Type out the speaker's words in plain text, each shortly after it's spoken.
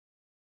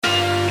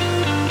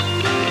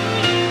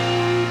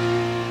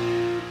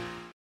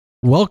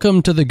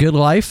Welcome to The Good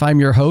Life.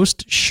 I'm your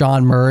host,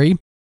 Sean Murray.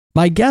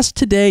 My guest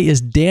today is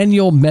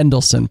Daniel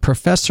Mendelsohn,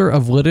 professor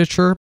of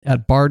literature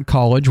at Bard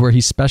College, where he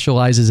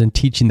specializes in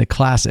teaching the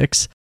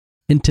classics.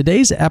 In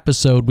today's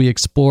episode, we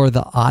explore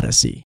the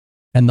Odyssey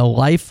and the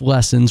life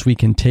lessons we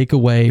can take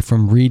away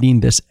from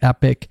reading this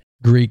epic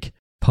Greek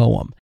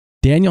poem.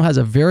 Daniel has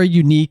a very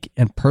unique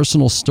and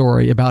personal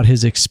story about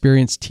his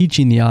experience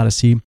teaching the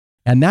Odyssey,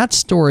 and that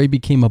story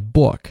became a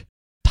book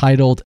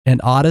titled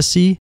An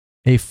Odyssey,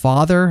 a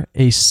Father,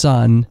 a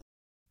Son,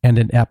 and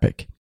an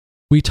Epic.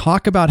 We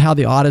talk about how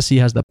the Odyssey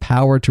has the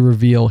power to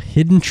reveal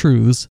hidden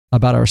truths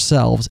about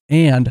ourselves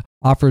and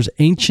offers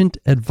ancient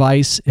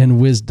advice and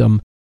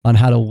wisdom on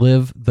how to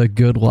live the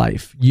good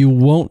life. You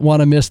won't want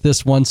to miss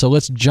this one, so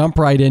let's jump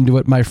right into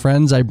it, my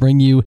friends. I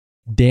bring you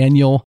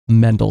Daniel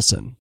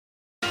Mendelsohn.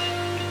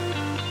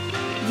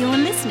 You're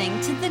listening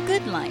to The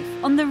Good Life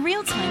on the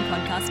Real Time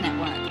Podcast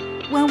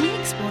Network, where we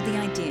explore the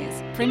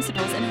ideas,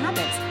 principles, and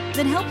habits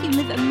that help you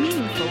live a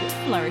meaningful,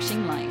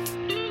 flourishing life.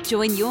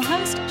 Join your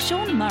host,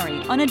 Sean Murray,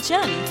 on a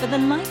journey for the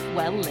life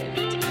well lived.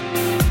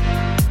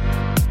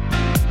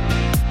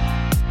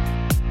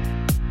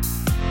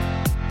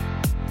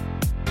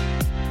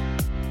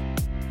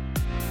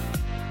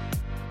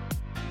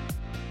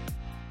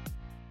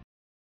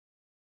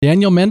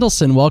 Daniel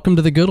Mendelsohn, welcome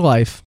to The Good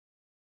Life.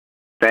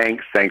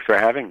 Thanks for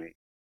having me.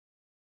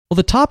 Well,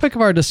 the topic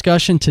of our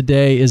discussion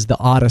today is the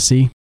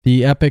Odyssey,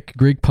 the epic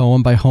Greek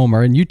poem by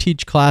Homer, and you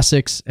teach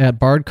classics at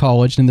Bard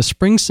College. In the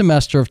spring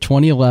semester of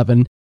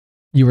 2011,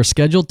 you were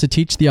scheduled to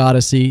teach the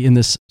Odyssey in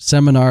this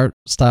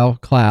seminar-style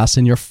class,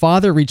 and your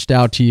father reached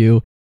out to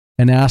you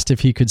and asked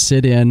if he could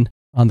sit in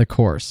on the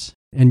course,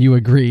 and you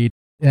agreed.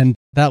 And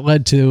that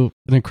led to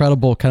an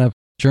incredible kind of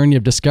journey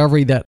of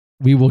discovery that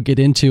we will get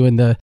into in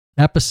the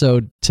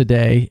episode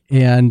today,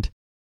 and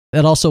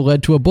that also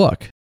led to a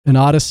book, An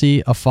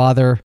Odyssey, a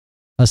Father,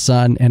 a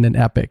Son, and an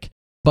Epic.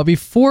 But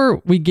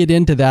before we get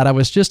into that, I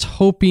was just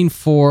hoping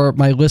for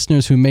my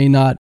listeners who may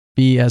not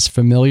be as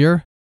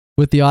familiar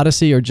with the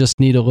Odyssey or just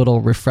need a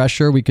little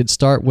refresher, we could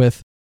start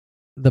with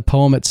the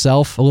poem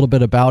itself, a little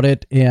bit about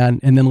it,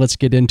 and then let's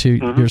get into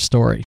your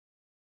story.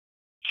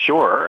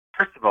 Sure.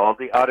 First of all,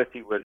 the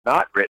Odyssey was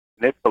not written.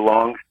 It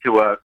belongs to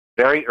a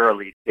very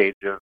early stage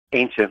of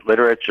ancient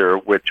literature,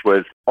 which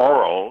was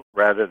oral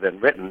rather than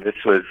written.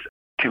 This was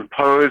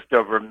composed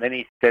over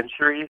many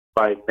centuries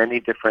by many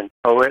different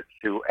poets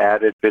who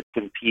added bits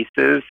and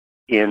pieces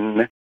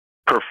in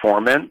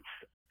performance.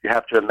 You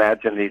have to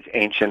imagine these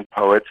ancient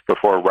poets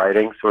before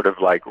writing sort of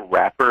like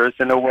rappers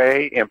in a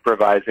way,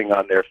 improvising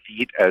on their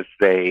feet as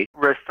they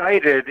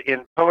recited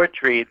in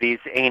poetry these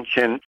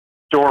ancient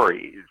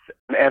stories.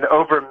 And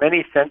over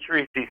many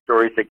centuries, these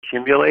stories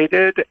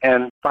accumulated.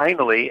 And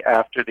finally,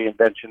 after the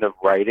invention of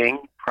writing,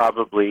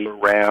 probably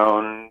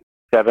around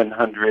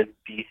 700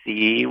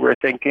 BCE, we're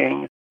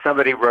thinking,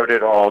 somebody wrote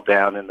it all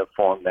down in the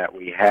form that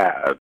we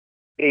have.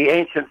 The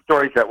ancient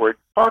stories that we're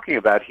talking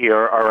about here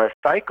are a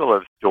cycle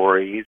of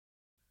stories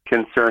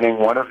concerning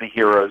one of the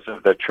heroes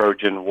of the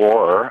Trojan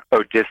War,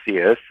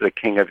 Odysseus, the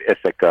king of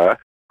Ithaca,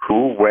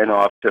 who went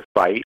off to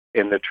fight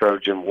in the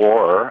Trojan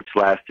War, which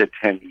lasted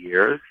 10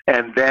 years.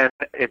 And then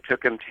it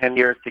took him 10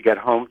 years to get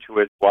home to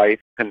his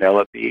wife,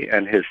 Penelope,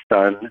 and his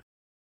son,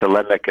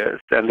 Telemachus.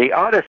 And the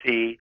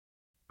Odyssey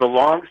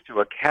belongs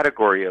to a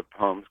category of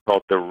poems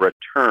called the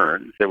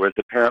Returns. There was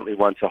apparently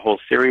once a whole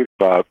series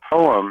of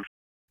poems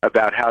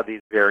about how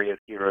these various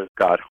heroes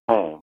got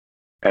home.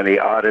 And the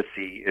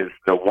Odyssey is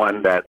the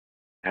one that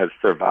has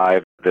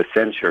survived the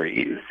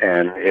centuries,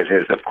 and it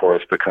has, of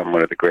course, become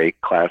one of the great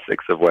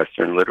classics of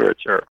Western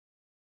literature.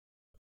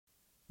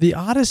 The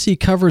Odyssey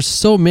covers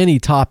so many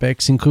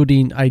topics,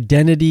 including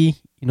identity,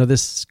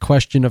 this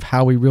question of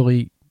how we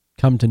really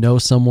come to know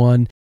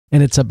someone.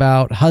 And it's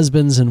about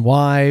husbands and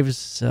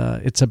wives.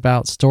 It's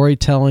about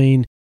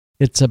storytelling.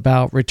 It's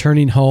about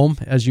returning home,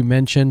 as you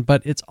mentioned,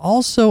 but it's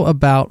also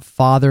about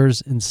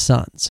fathers and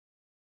sons,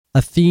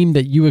 a theme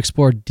that you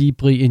explore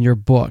deeply in your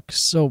book.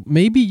 So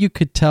maybe you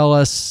could tell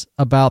us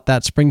about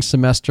that spring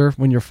semester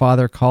when your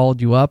father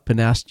called you up and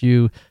asked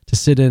you to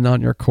sit in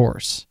on your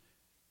course.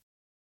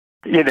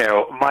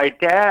 My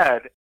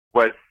dad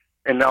was,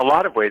 in a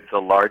lot of ways, a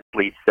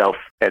largely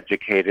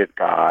self-educated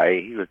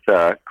guy. He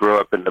grew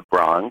up in the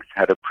Bronx,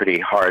 had a pretty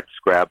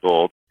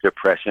hard-scrabbled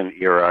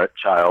Depression-era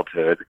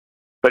childhood,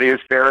 but he was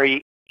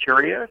very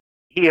curious.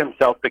 He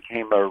himself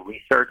became a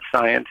research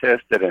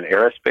scientist at an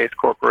aerospace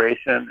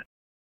corporation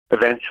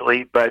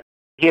eventually, but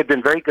he had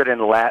been very good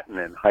in Latin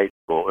in high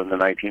school in the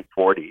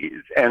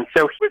 1940s. And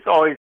so he was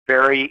always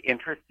very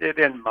interested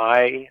in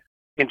my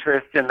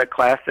interest in the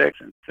classics.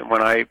 And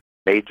when I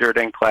majored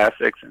in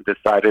classics and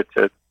decided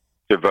to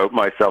devote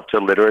myself to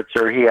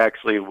literature, he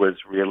actually was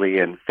really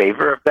in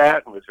favor of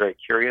that and was very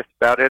curious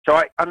about it.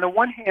 So on the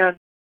one hand,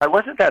 I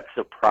wasn't that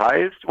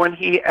surprised when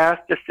he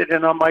asked to sit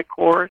in on my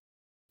course.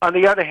 On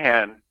the other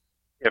hand,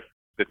 if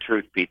the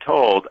truth be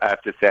told, I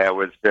have to say I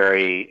was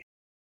very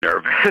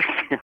nervous.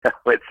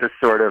 It's a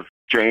sort of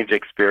strange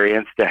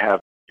experience to have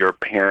your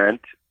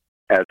parent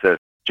as a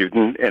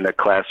student in a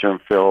classroom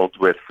filled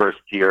with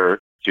first-year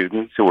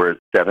students who were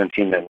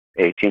 17 and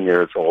 18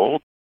 years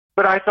old.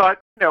 But I thought,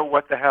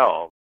 what the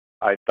hell?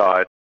 I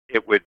thought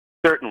it would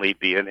certainly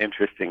be an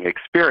interesting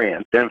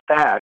experience. In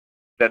fact,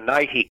 the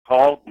night he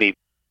called me,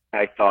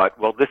 I thought,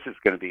 well, this is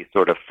going to be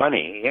sort of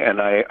funny. And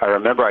I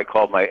remember I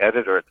called my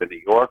editor at the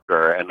New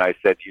Yorker, and I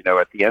said,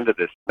 at the end of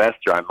this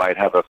semester, I might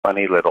have a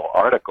funny little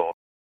article,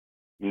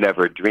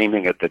 never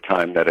dreaming at the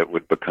time that it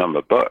would become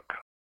a book.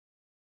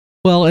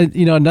 Well,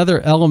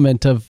 another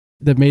element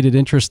that made it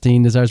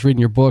interesting as I was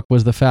reading your book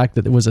was the fact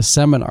that it was a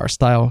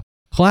seminar-style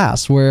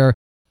class where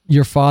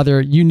your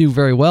father, you knew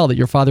very well that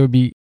your father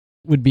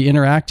would be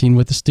interacting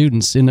with the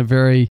students in a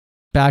very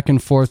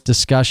back-and-forth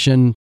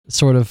discussion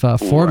sort of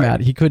format.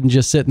 Right. He couldn't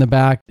just sit in the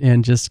back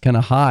and just kind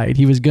of hide.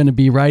 He was going to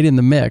be right in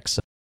the mix.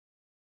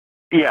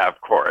 Yeah, of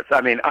course.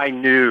 I mean, I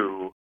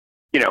knew,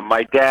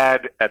 my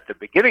dad at the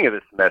beginning of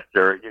the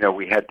semester,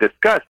 we had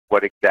discussed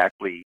what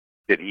exactly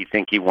did he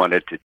think he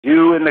wanted to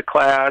do in the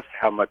class,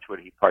 how much would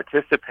he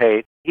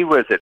participate. He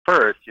was at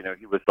first,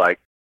 he was like,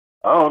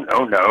 oh,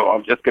 no,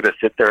 I'm just going to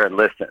sit there and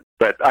listen.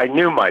 But I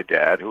knew my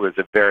dad, who was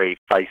a very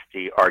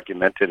feisty,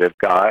 argumentative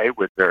guy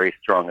with very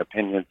strong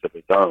opinions of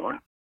his own.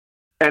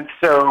 And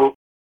so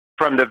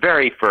from the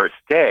very first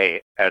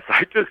day, as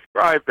I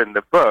described in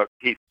the book,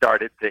 he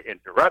started to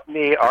interrupt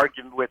me,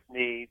 argue with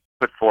me,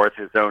 put forth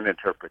his own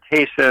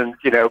interpretations,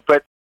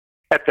 But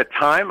at the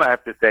time, I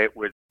have to say, it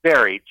was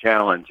very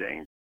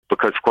challenging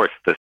because, of course,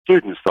 the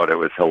students thought it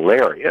was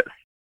hilarious.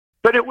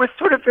 But it was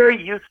sort of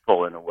very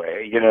useful in a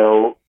way,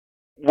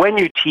 When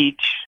you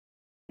teach,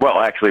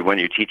 when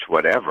you teach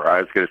whatever,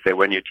 I was going to say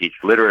when you teach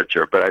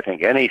literature, but I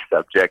think any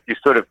subject, you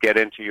sort of get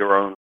into your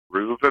own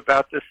groove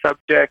about the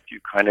subject. You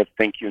kind of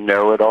think you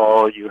know it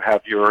all. You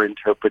have your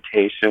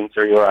interpretations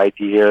or your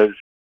ideas.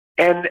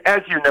 And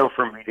as you know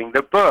from reading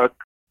the book,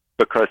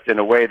 because in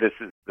a way this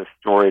is the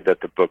story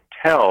that the book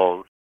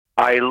tells,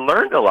 I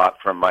learned a lot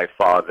from my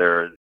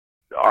father's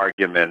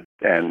arguments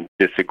and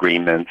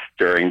disagreements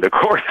during the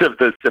course of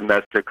the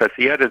semester because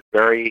he had a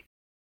very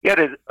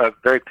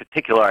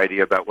particular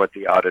idea about what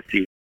the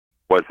Odyssey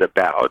was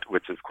about,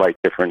 which is quite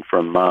different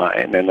from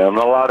mine. And in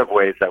a lot of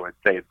ways, I would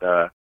say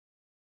the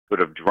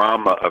sort of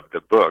drama of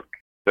the book,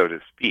 so to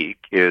speak,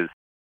 is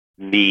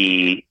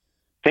me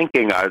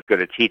thinking I was going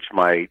to teach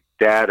my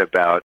dad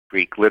about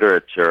Greek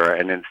literature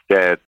and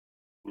instead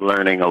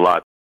learning a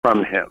lot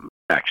from him,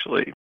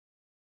 actually.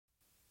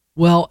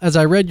 Well, as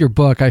I read your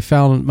book, I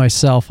found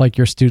myself, like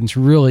your students,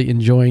 really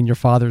enjoying your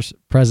father's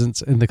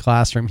presence in the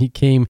classroom. He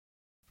came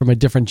from a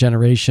different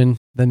generation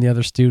than the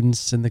other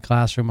students in the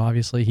classroom,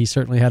 obviously. He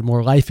certainly had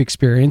more life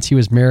experience. He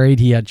was married.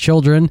 He had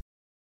children.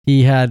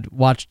 He had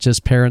watched his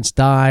parents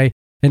die.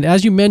 And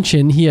as you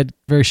mentioned, he had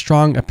very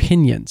strong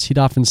opinions. He'd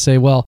often say,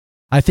 well,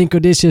 I think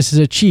Odysseus is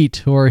a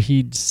cheat. Or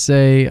he'd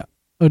say,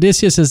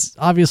 Odysseus is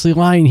obviously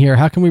lying here.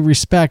 How can we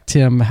respect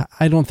him?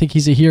 I don't think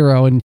he's a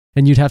hero. And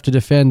you'd have to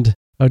defend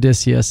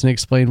Odysseus and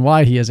explain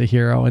why he is a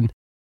hero.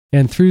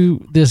 And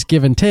through this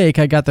give and take,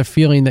 I got the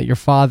feeling that your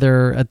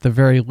father, at the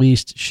very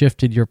least,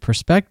 shifted your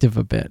perspective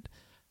a bit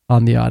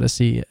on the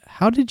Odyssey.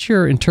 How did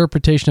your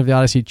interpretation of the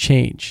Odyssey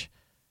change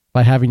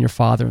by having your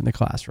father in the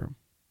classroom?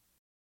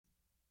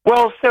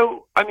 Well,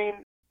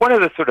 one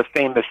of the sort of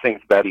famous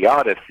things about the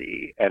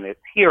Odyssey and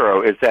its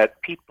hero is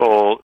that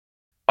people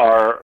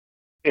are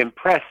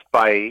impressed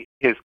by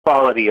his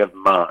quality of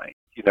mind.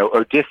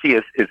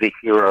 Odysseus is a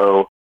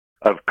hero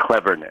of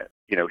cleverness.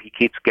 He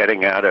keeps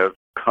getting out of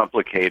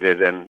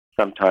complicated and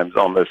sometimes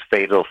almost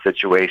fatal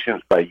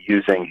situations by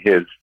using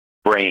his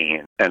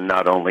brain and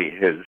not only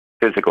his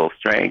physical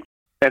strength.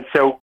 And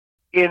so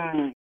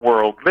in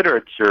world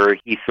literature,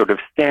 he sort of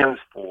stands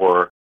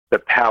for the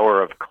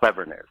power of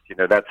cleverness.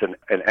 That's an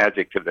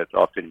adjective that's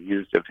often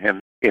used of him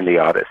in the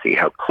Odyssey,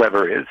 how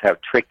clever is, how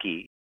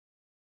tricky.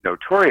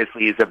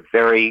 Notoriously, he's a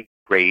very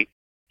great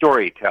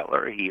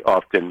storyteller. He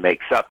often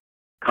makes up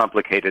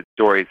complicated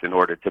stories in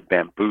order to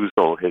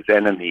bamboozle his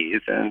enemies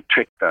and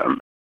trick them.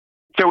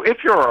 So if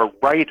you're a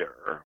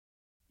writer,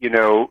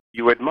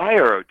 you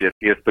admire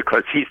Odysseus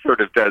because he sort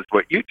of does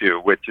what you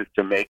do, which is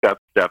to make up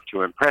stuff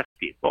to impress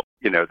people.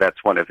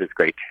 That's one of his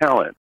great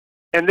talents.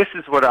 And this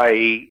is what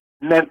I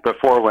meant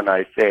before when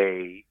I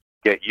say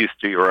get used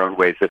to your own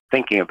ways of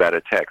thinking about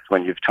a text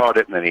when you've taught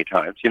it many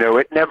times.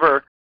 It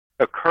never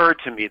occurred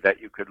to me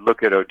that you could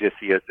look at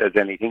Odysseus as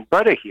anything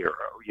but a hero.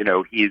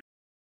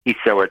 He's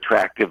so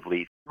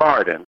attractively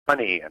smart and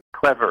funny and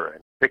clever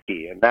and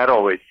tricky, and that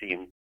always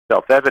seemed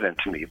self-evident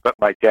to me. But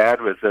my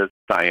dad was a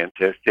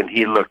scientist, and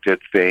he looked at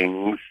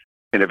things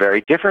in a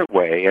very different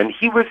way, and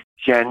he was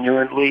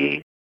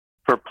genuinely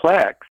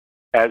perplexed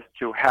as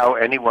to how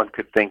anyone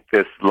could think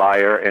this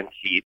liar and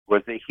cheat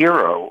was a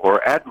hero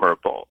or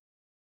admirable.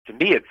 To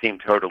me, it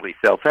seemed totally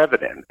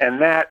self-evident.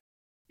 And that,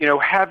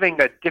 having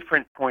a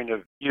different point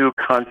of view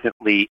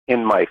constantly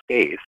in my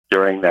face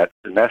during that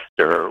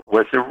semester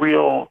was a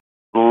real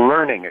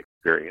learning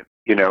experience,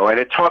 and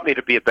it taught me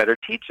to be a better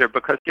teacher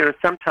because,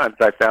 sometimes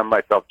I found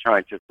myself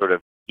trying to sort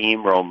of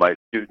steamroll my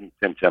students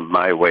into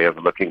my way of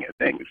looking at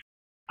things.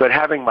 But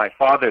having my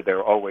father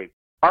there always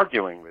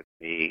arguing with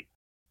me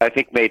I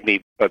think made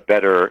me a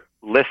better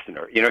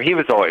listener. He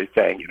was always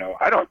saying,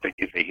 I don't think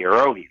he's a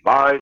hero. He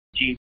lies,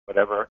 cheats,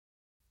 whatever.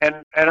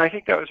 And I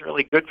think that was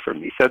really good for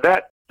me. So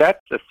that's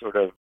the sort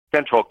of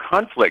central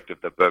conflict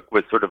of the book,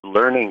 was sort of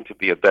learning to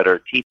be a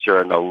better teacher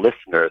and a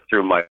listener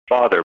through my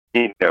father,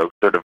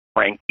 sort of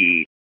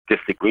cranky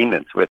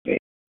disagreements with me.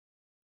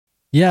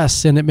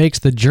 Yes, and it makes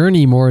the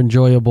journey more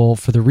enjoyable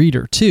for the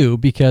reader too,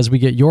 because we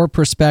get your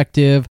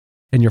perspective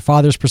and your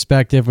father's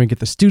perspective, and we get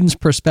the student's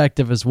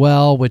perspective as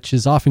well, which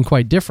is often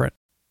quite different.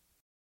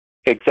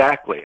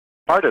 Exactly.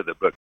 Part of the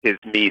book is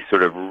me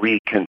sort of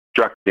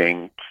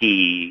reconstructing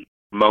key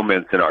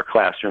moments in our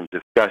classroom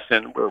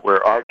discussion where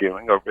we're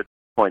arguing over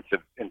points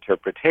of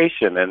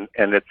interpretation, and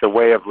it's a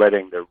way of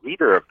letting the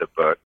reader of the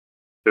book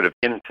sort of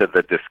into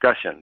the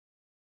discussion.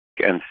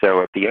 And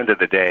so at the end of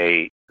the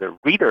day, the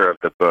reader of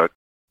the book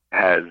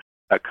has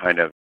a kind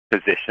of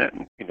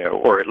position,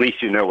 or at least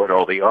what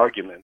all the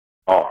arguments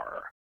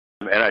are.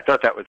 And I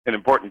thought that was an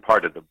important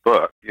part of the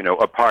book,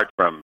 apart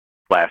from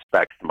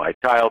flashbacks to my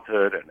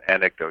childhood and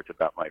anecdotes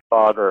about my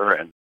father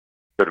and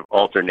sort of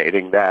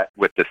alternating that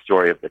with the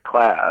story of the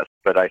class.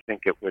 But I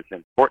think it was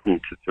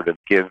important to sort of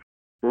give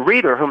the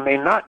reader, who may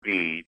not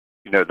be,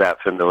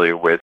 that familiar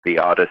with the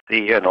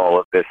Odyssey and all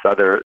of this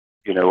other,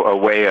 a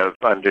way of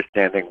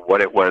understanding what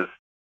it was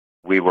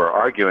we were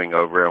arguing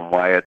over and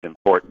why it's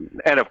important.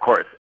 And of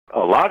course, a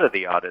lot of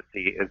the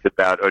Odyssey is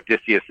about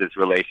Odysseus's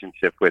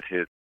relationship with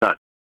his son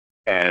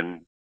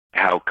and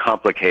how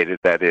complicated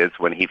that is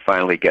when he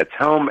finally gets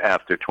home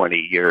after 20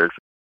 years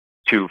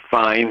to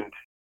find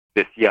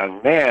this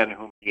young man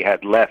whom he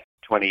had left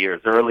 20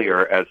 years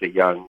earlier as a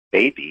young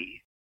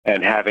baby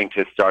and having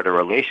to start a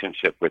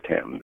relationship with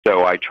him.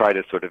 So I try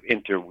to sort of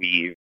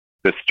interweave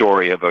the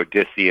story of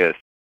Odysseus'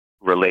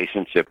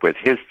 relationship with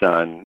his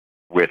son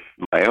with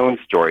my own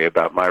story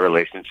about my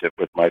relationship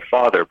with my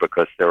father,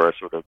 because there are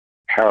sort of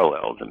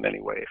parallels in many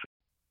ways.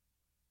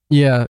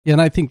 Yeah, and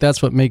I think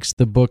that's what makes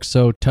the book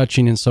so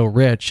touching and so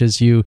rich.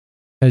 As you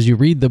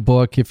read the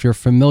book, if you're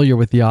familiar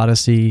with the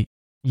Odyssey,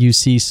 you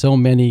see so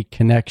many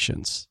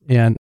connections.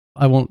 And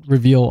I won't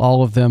reveal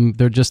all of them.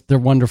 They're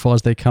wonderful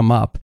as they come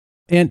up.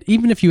 And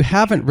even if you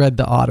haven't read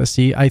the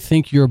Odyssey, I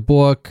think your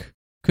book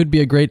could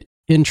be a great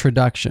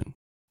introduction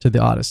to the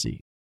Odyssey.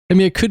 I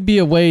mean, it could be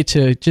a way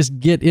to just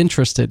get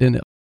interested in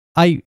it.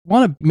 I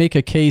want to make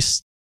a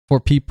case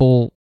for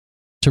people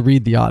to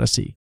read the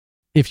Odyssey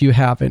if you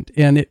haven't.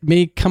 And it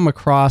may come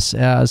across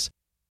as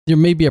there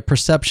may be a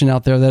perception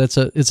out there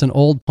that it's an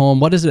old poem.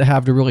 What does it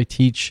have to really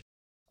teach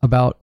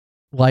about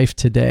life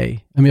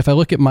today? I mean, if I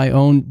look at my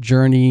own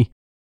journey,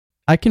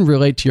 I can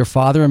relate to your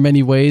father in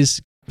many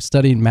ways,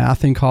 studying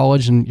math in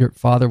college, and your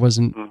father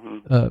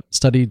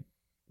studied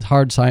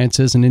hard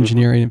sciences and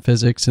engineering and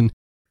physics, and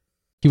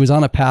he was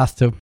on a path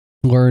to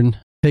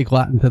take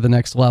Latin to the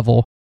next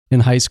level in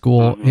high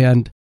school.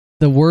 And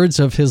the words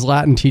of his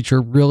Latin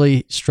teacher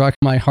really struck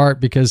my heart,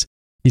 because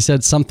he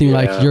said something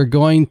like, you're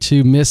going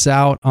to miss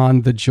out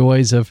on the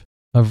joys of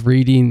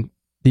reading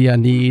the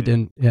Aeneid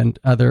and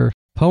other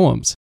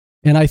poems.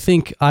 And I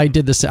think I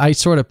did this. I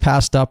sort of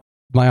passed up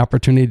my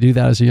opportunity to do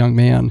that as a young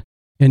man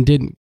and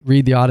didn't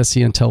read the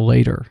Odyssey until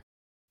later.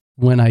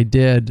 When I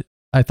did,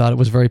 I thought it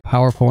was very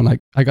powerful, and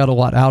I got a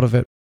lot out of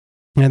it.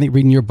 And I think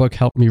reading your book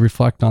helped me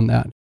reflect on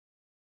that.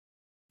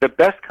 The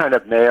best kind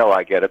of mail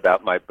I get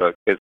about my book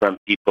is from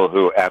people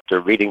who, after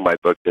reading my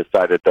book,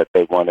 decided that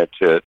they wanted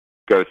to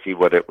go see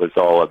what it was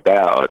all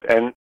about.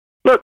 And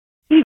look,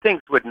 these things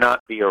would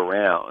not be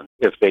around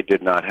if they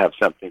did not have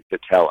something to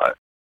tell us.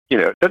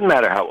 It doesn't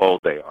matter how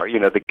old they are.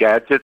 The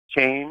gadgets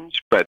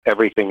change, but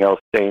everything else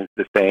stays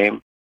the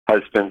same.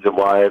 Husbands and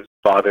wives,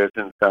 fathers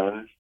and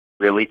sons.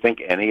 Really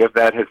think any of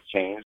that has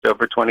changed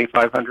over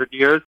 2,500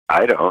 years?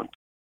 I don't.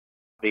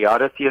 The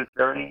Odyssey is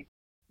very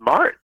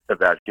smart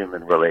about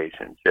human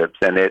relationships,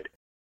 and it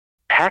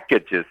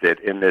packages it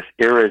in this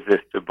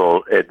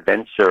irresistible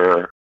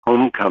adventure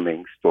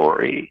homecoming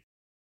story.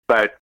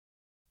 But,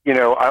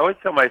 I always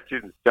tell my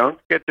students, don't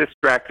get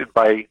distracted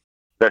by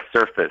the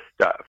surface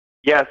stuff.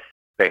 Yes,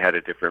 they had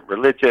a different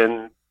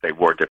religion, they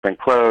wore different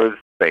clothes,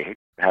 they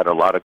had a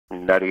lot of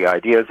nutty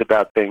ideas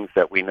about things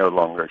that we no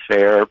longer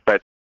share,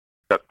 but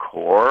the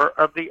core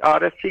of the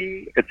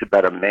Odyssey, it's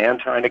about a man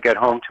trying to get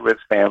home to his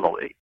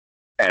family.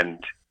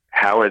 And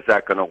how is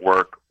that going to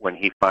work when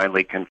he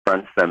finally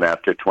confronts them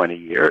after 20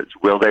 years?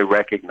 Will they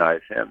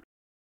recognize him?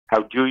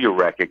 How do you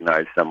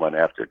recognize someone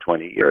after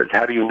 20 years?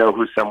 How do you know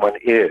who someone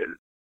is?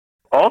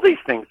 All these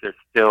things are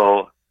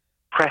still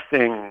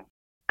pressing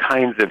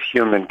kinds of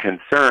human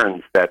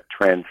concerns that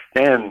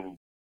transcend,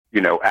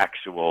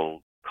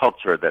 actual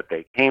culture that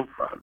they came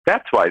from.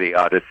 That's why the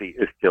Odyssey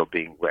is still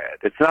being read.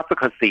 It's not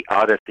because the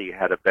Odyssey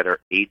had a better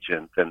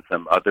agent than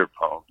some other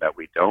poem that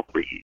we don't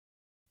read.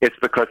 It's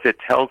because it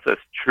tells us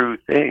true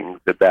things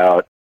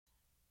about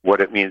what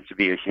it means to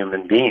be a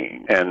human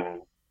being. And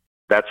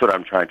that's what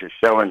I'm trying to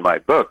show in my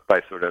book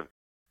by sort of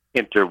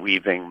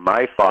interweaving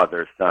my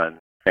father-son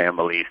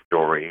family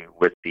story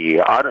with the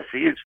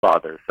Odyssey's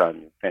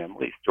father-son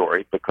family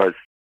story, because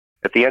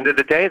at the end of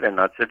the day, they're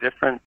not so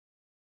different.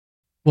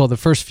 well, the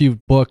first few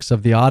books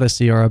of the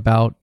Odyssey they're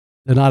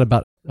not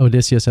about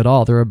Odysseus at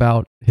all. They're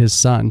about his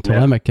son,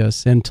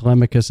 Telemachus. And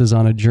Telemachus is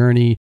on a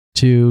journey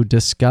to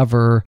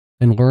discover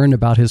and learn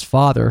about his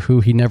father,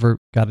 who he never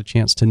got a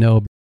chance to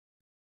know.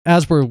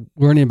 As we're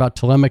learning about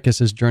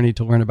Telemachus' journey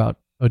to learn about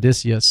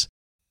Odysseus,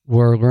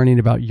 we're learning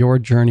about your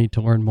journey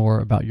to learn more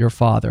about your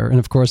father. And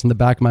of course, in the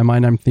back of my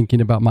mind, I'm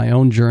thinking about my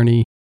own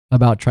journey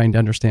about trying to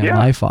understand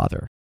my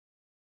father.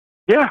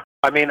 Yeah.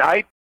 I mean,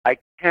 I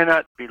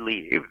cannot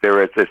believe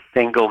there is a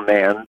single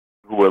man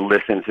who will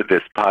listen to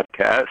this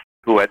podcast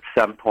who at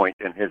some point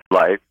in his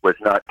life was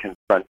not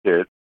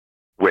confronted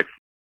with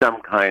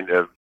some kind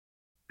of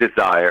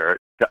desire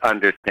to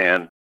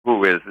understand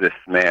who is this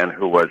man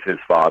who was his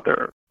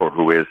father or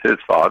who is his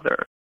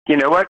father. You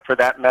know what? For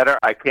that matter,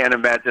 I can't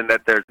imagine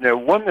that there's no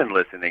woman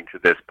listening to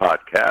this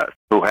podcast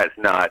who has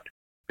not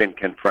been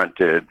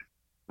confronted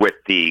with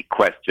the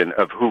question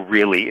of who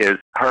really is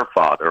her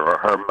father or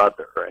her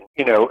mother. And,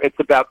 it's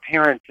about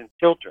parents and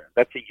children.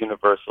 That's a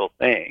universal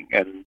thing.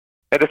 And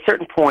at a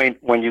certain point,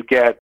 when you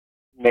get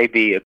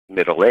maybe at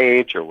middle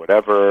age or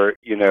whatever,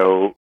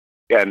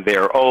 and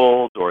they're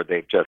old or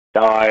they've just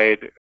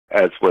died,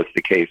 as was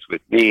the case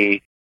with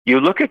me, you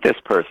look at this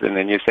person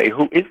and you say,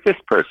 who is this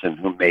person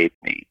who made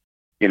me?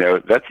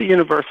 That's a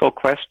universal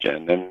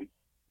question. And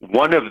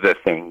one of the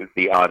things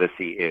the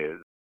Odyssey is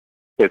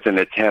an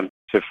attempt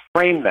to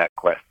frame that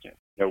question.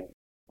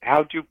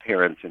 How do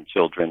parents and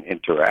children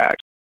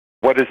interact?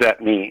 What does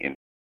that mean?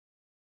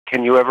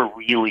 Can you ever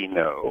really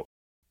know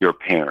your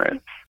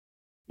parents?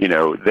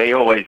 They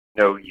always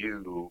know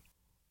you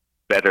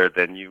better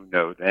than you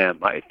know them,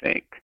 I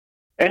think.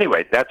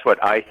 Anyway, that's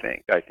what I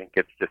think. I think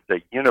it's just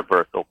a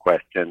universal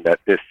question that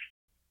this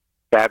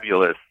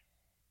fabulous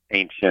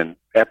ancient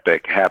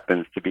epic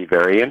happens to be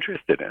very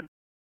interested in.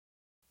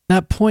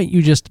 That point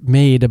you just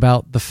made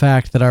about the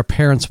fact that our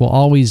parents will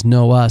always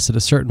know us at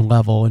a certain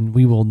level and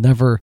we will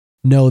never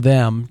know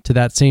them to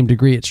that same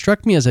degree, it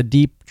struck me as a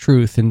deep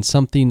truth and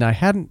something I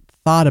hadn't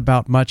thought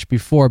about much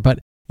before, but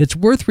it's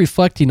worth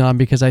reflecting on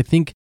because I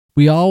think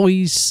we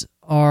always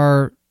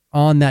are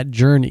on that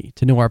journey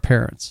to know our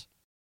parents.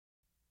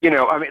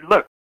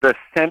 Look, the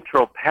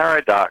central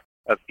paradox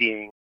of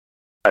being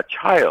a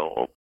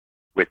child,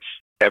 which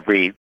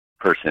every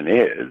person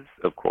is,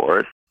 of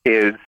course,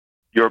 is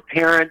your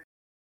parent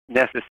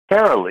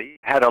necessarily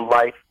had a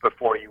life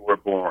before you were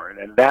born,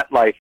 and that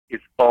life is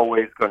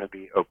always going to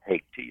be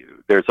opaque to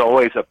you. There's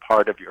always a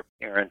part of your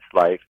parent's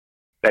life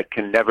that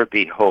can never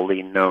be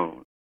wholly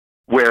known,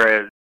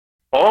 whereas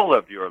all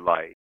of your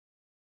life,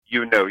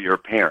 you know your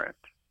parent,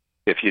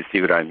 if you see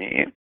what I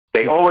mean.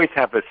 They always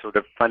have a sort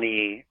of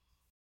funny,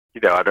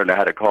 I don't know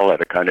how to call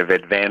it, a kind of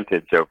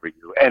advantage over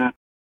you. And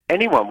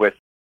anyone with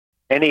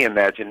any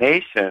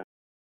imagination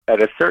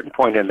at a certain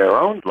point in their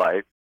own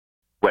life,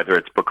 whether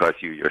it's because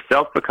you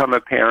yourself become a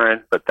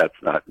parent, but that's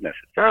not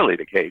necessarily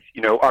the case,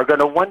 are going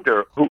to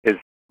wonder, who is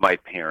my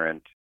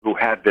parent who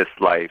had this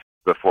life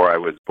before I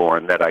was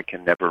born that I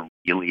can never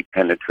really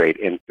penetrate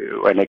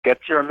into? And it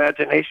gets your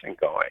imagination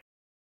going.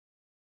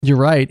 You're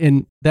right.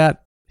 And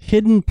that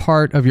hidden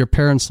part of your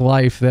parents'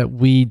 life that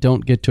we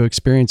don't get to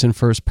experience in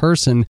first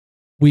person,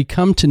 we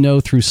come to know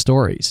through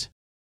stories.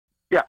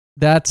 Yeah.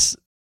 That's,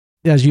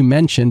 as you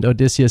mentioned,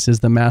 Odysseus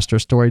is the master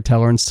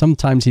storyteller, and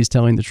sometimes he's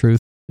telling the truth.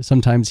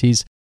 Sometimes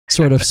he's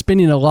sort of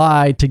spinning a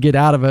lie to get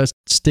out of a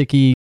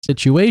sticky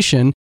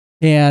situation.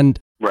 And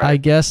right. I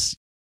guess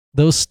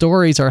those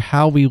stories are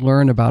how we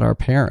learn about our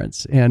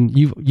parents. And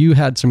you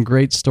had some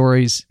great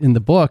stories in the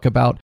book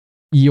about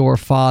your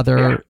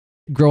father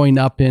growing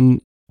up in,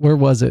 where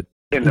was it?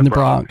 In the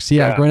Bronx.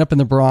 Yeah, growing up in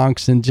the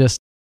Bronx. And just,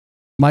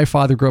 my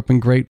father grew up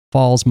in Great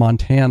Falls,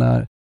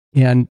 Montana,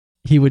 and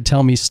he would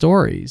tell me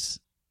stories.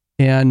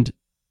 And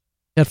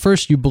at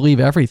first you believe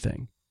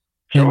everything.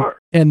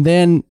 Sure. And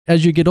then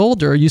as you get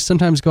older, you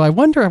sometimes go, I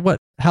wonder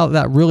how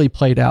that really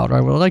played out. Or I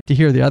would like to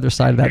hear the other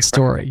side of that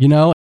story.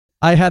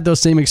 I had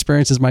those same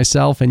experiences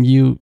myself, and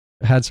you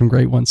had some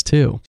great ones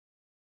too.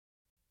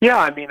 Yeah,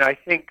 I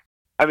think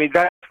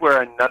that's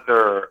where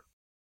another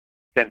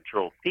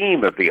central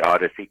theme of the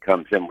Odyssey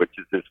comes in, which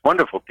is this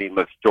wonderful theme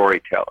of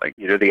storytelling.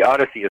 The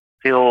Odyssey is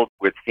filled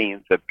with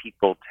scenes of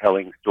people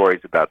telling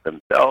stories about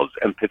themselves,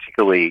 and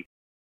particularly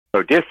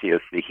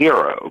Odysseus, the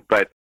hero.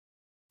 But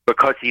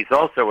because he's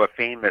also a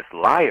famous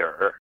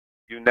liar,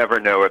 you never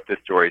know if the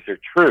stories are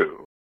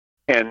true.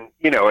 And,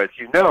 as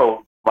you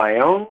know, my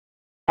own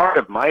part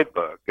of my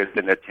book is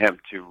an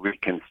attempt to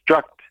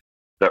reconstruct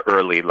the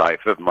early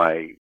life of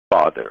my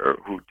father,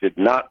 who did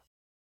not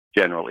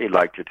generally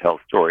like to tell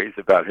stories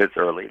about his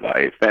early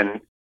life.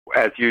 And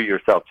as you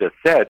yourself just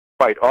said,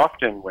 quite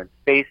often when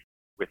faced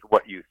with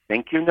what you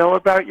think you know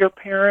about your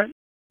parent,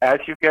 as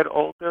you get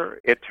older,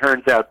 it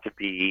turns out to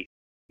be,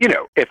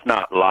 if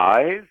not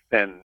lies,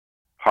 then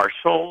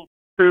partial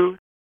truth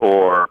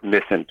or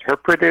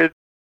misinterpreted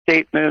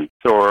statements,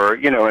 or,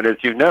 and as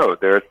you know,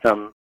 there are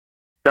some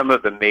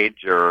of the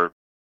major,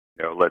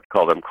 let's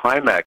call them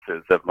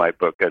climaxes of my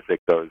book as it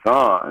goes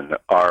on,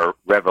 are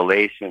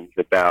revelations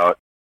about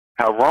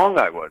how wrong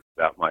I was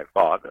about my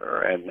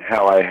father and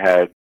how I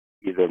had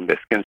either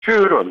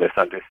misconstrued or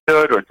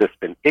misunderstood or just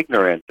been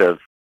ignorant of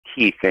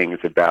key things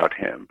about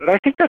him. But I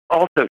think that's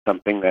also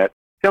something that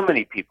so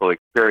many people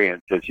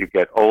experience as you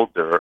get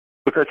older,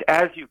 because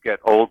as you get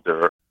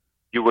older,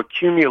 you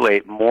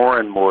accumulate more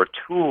and more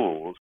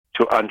tools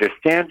to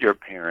understand your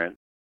parents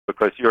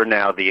because you're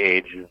now the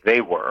age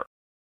they were.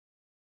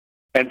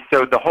 And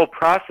so the whole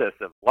process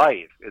of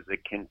life is a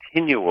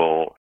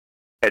continual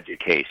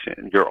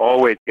education. You're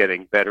always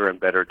getting better and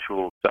better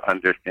tools to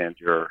understand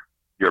your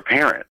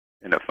parents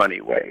in a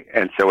funny way.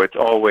 And so it's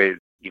always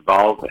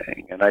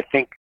evolving. And I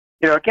think,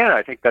 again,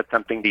 I think that's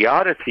something the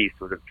Odyssey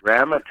sort of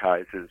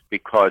dramatizes,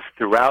 because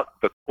throughout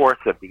the course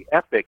of the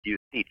epic, you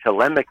see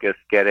Telemachus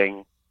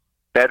getting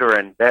better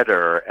and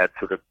better at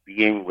sort of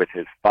being with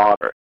his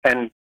father.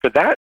 And for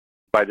that,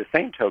 by the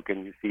same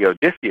token, you see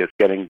Odysseus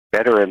getting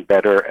better and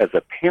better as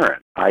a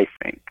parent, I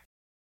think.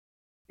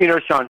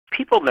 Sean,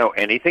 people know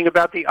anything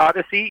about the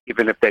Odyssey,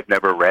 even if they've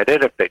never read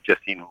it, if they've just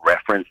seen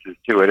references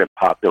to it in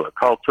popular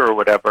culture or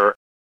whatever.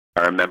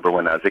 I remember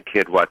when I was a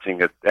kid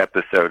watching an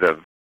episode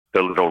of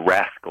The Little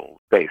Rascals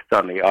based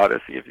on the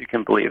Odyssey, if you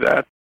can believe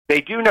that.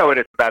 They do know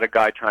it's about a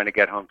guy trying to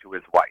get home to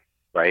his wife,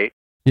 right?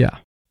 Yeah.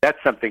 That's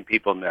something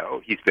people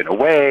know. He's been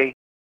away,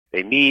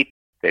 they meet,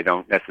 they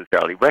don't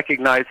necessarily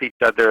recognize each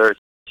other.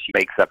 She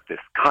makes up this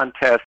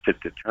contest to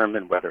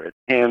determine whether it's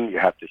him. You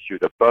have to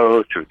shoot a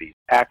bow through these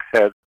axe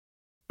heads.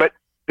 But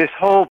this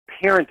whole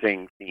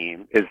parenting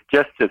theme is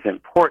just as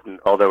important,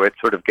 although it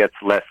sort of gets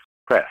less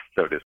press,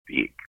 so to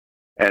speak.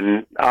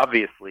 And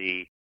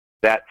obviously,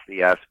 that's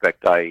the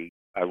aspect I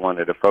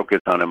wanted to focus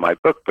on in my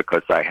book,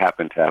 because I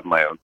happen to have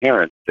my own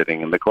parents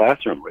sitting in the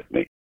classroom with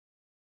me.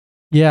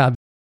 Yeah,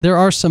 there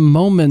are some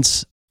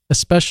moments,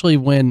 especially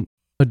when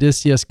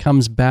Odysseus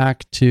comes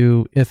back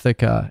to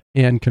Ithaca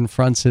and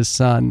confronts his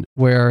son,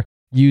 where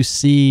you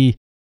see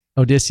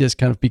Odysseus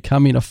kind of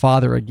becoming a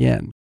father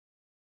again.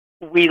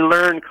 We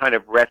learn kind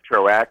of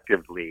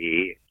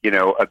retroactively,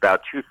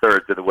 about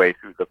 2/3 of the way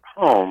through the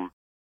poem,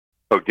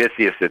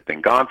 Odysseus had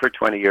been gone for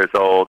 20 years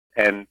old,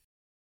 and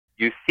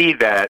you see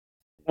that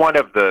one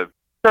of the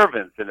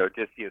servants in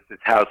Odysseus'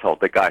 household,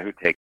 the guy who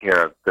takes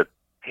care of the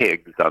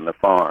pigs on the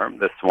farm,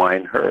 the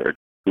swineherd,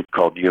 who's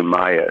called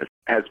Eumaeus,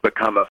 has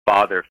become a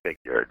father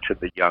figure to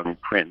the young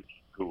prince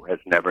who has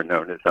never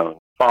known his own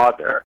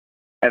father.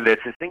 And there's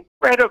this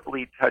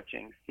incredibly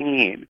touching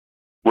scene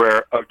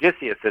where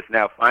Odysseus has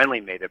now finally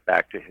made it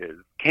back to his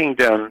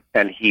kingdom,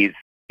 and he's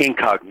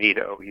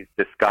incognito. He's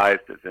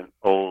disguised as an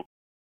old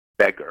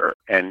beggar,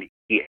 and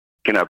he's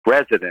taken up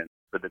residence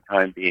for the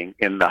time being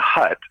in the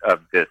hut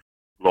of this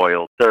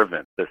loyal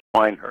servant, the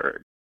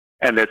swineherd.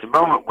 And there's a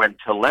moment when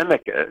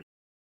Telemachus,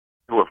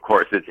 who of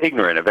course is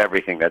ignorant of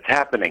everything that's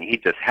happening, he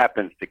just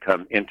happens to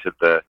come into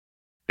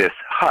this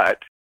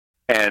hut,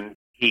 and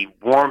he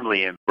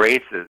warmly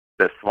embraces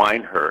the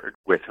swineherd,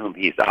 with whom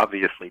he's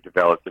obviously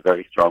developed a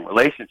very strong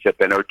relationship.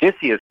 And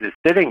Odysseus is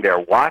sitting there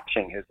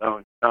watching his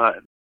own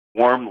son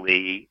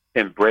warmly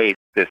embrace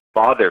this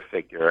father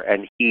figure,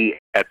 and he,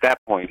 at that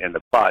point in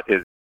the plot,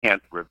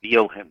 can't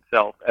reveal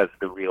himself as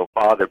the real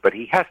father, but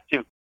he's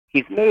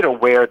made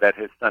aware that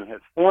his son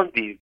has formed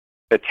these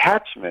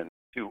attachments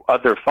to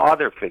other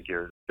father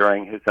figures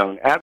during his own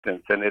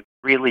absence, and it's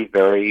really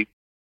very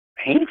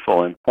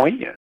painful and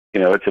poignant.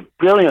 It's a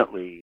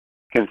brilliantly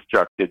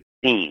constructed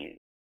scene,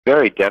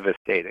 very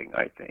devastating,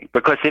 I think,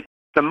 because it's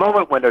the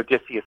moment when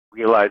Odysseus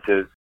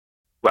realizes,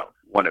 well,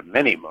 one of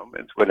many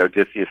moments when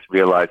Odysseus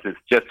realizes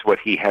just what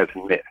he has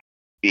missed,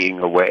 being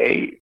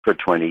away for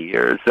 20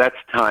 years. That's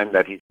time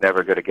that he's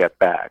never going to get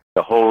back.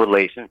 The whole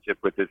relationship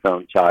with his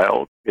own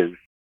child is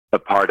a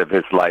part of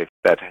his life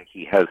that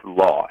he has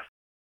lost.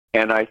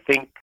 And I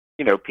think,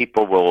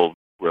 people will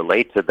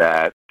relate to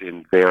that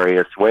in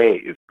various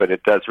ways, but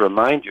it does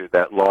remind you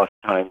that lost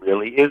time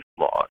really is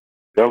lost.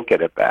 You don't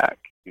get it back.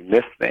 You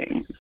miss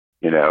things,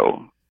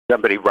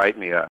 Somebody write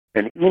me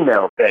an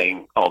email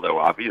saying, although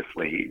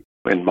obviously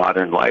in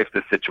modern life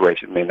the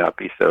situation may not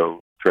be so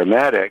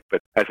dramatic,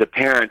 but as a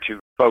parent who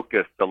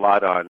focused a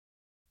lot on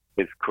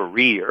his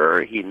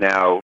career, he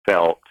now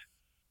felt,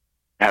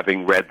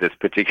 having read this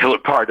particular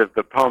part of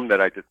the poem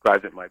that I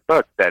described in my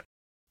book, that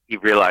he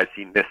realized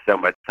he missed so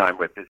much time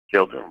with his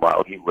children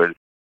while he was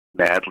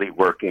madly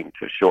working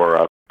to shore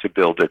up, to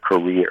build a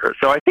career.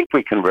 So I think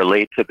we can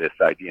relate to this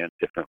idea in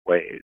different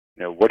ways.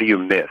 What do you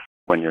miss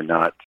when you're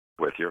not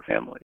with your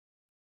family?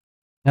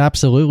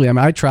 Absolutely.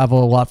 I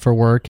travel a lot for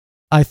work.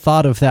 I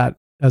thought of that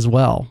as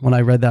well when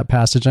I read that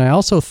passage. And I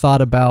also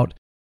thought about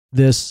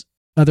this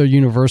other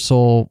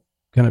universal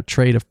kind of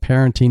trait of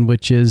parenting,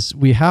 which is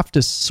we have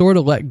to sort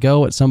of let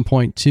go at some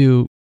point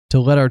too, to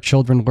let our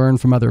children learn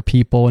from other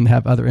people and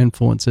have other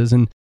influences.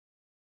 And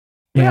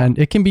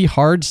it can be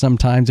hard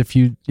sometimes if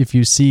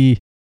you see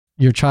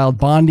your child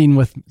bonding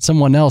with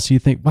someone else, you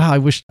think, wow, I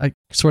wish I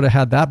sort of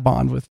had that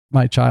bond with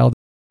my child.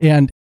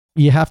 And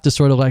you have to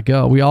sort of let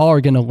go. We all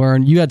are going to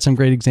learn. You had some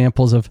great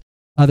examples of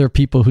other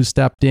people who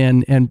stepped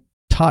in and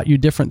taught you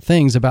different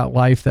things about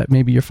life that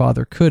maybe your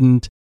father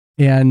couldn't.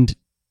 And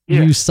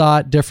you saw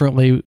it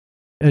differently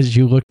as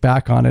you look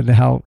back on it, and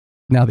how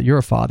now that you're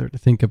a father, to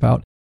think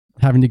about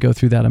having to go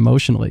through that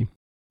emotionally.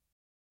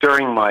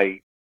 During my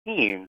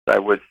teens, I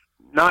was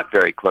not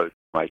very close to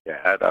my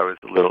dad. I was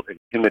a little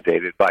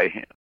intimidated by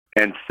him.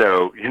 And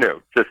so,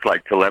 just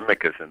like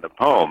Telemachus in the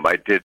poem, I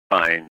did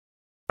find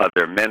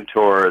other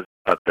mentors,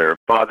 other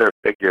father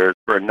figures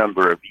for a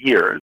number of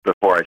years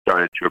before I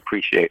started to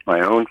appreciate my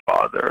own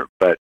father.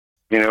 But,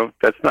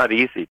 that's not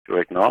easy to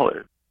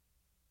acknowledge.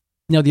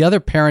 The other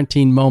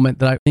parenting moment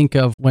that I think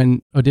of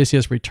when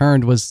Odysseus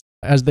returned was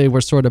as they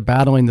were sort of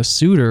battling the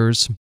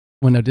suitors.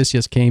 When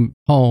Odysseus came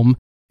home,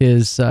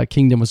 his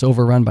kingdom was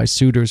overrun by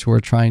suitors who were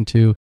trying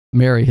to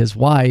marry his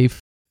wife,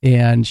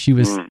 and she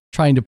was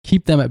trying to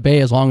keep them at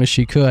bay as long as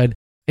she could,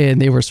 and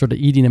they were sort of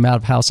eating him out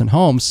of house and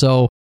home.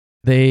 So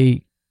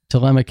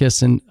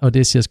Telemachus and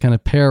Odysseus kind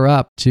of pair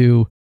up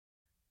to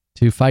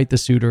fight the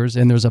suitors,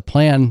 and there was a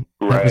plan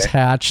that was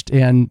hatched,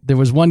 and there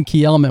was one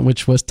key element,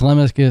 which was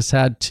Telemachus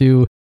had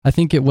to, I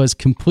think it was,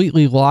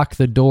 completely lock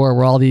the door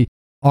where all the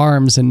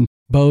arms and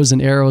bows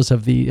and arrows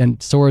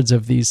and swords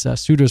of these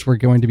suitors were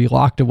going to be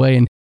locked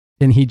away,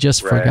 and he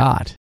just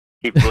forgot.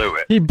 He blew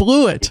it. He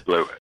blew it.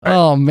 Right?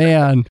 Oh,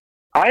 man.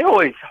 I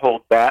always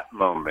hold that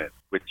moment,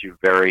 which you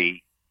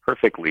very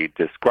perfectly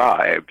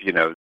described.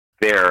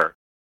 They're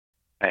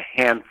a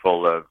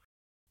handful of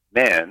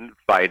men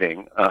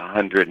fighting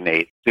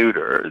 108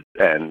 suitors,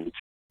 and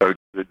so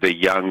the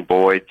young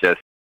boy just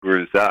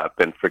screws up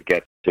and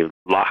forgets to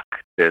lock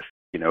this,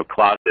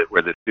 closet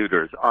where the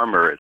suitors'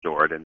 armor is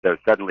stored, and so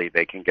suddenly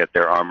they can get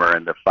their armor,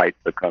 and the fight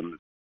becomes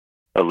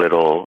a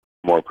little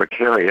more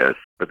precarious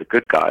for the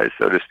good guys,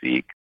 so to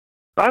speak.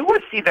 I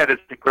would see that as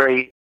a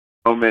great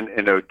moment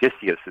in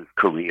Odysseus's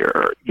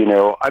career.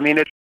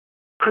 It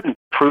couldn't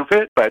prove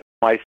it, but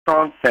my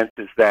strong sense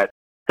is that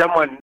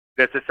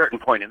there's a certain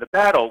point in the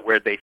battle where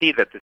they see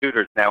that the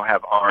suitors now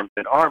have arms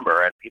and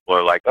armor, and people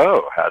are like,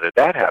 oh, how did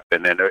that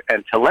happen?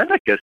 And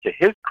Telemachus, to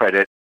his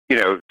credit,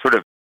 sort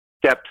of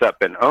steps up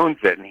and owns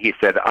it, and he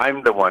said,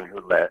 I'm the one who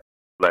let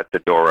the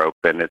door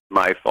open. It's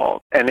my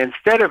fault. And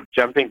instead of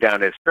jumping down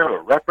his throat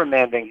or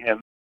reprimanding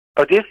him,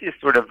 Odysseus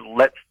sort of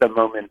lets the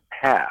moment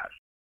pass.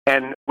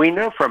 And we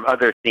know from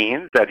other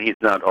scenes that he's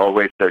not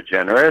always so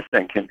generous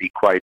and can be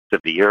quite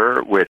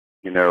severe with,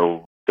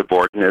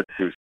 subordinates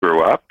who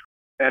screw up.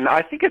 And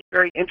I think it's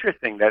very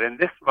interesting that in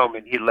this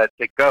moment he lets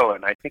it go,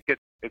 and I think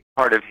it's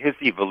part of his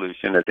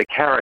evolution as a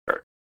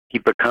character. He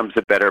becomes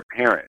a better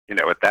parent.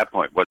 At that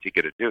point, what's he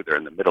going to do? They're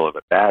in the middle of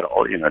a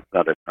battle. It's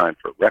not a time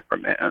for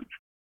reprimands.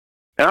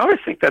 And I always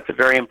think that's a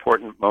very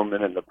important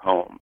moment in the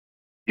poem.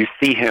 You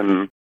see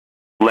him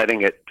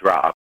letting it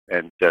drop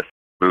and just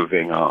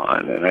moving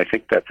on, and I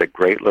think that's a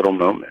great little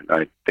moment.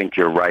 I think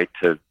you're right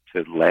to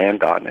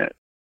land on it.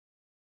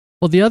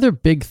 Well, the other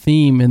big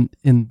theme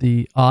in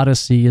the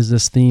Odyssey is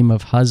this theme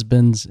of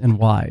husbands and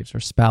wives, or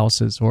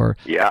spouses, or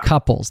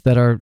couples that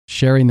are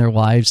sharing their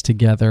lives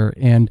together.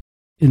 And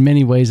in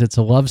many ways, it's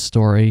a love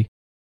story.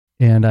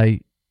 And I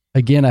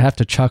have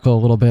to chuckle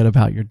a little bit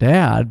about your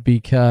dad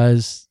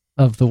because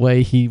of the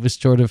way he was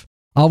sort of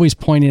always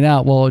pointing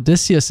out, well,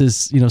 Odysseus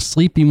is,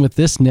 sleeping with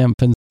this nymph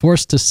and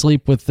forced to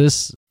sleep with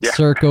this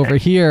circ over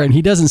here, and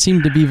he doesn't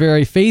seem to be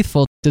very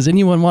faithful. Does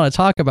anyone want to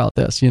talk about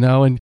this?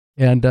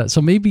 And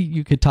so maybe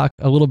you could talk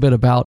a little bit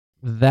about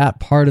that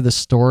part of the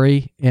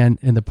story and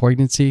the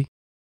poignancy.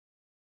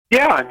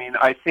 Yeah,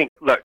 I think,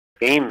 look,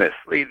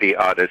 famously, the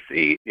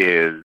Odyssey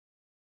is,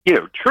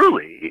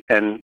 truly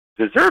and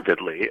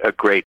deservedly a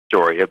great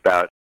story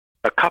about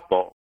a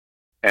couple.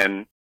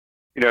 And,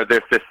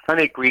 there's this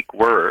funny Greek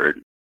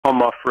word,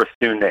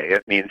 homophrosune.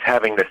 It means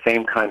having the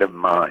same kind of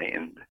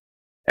mind.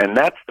 And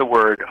that's the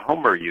word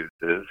Homer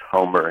uses,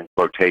 Homer in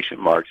quotation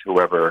marks,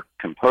 whoever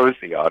composed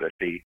the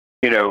Odyssey,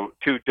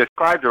 to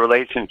describe the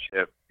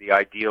relationship, the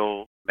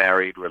ideal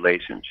married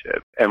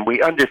relationship. And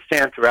we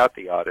understand throughout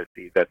the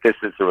Odyssey that this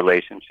is a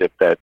relationship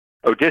that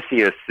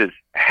Odysseus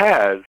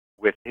has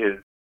with his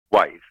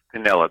wife,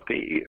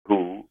 Penelope,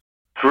 who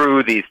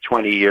through these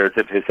 20 years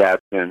of his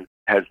absence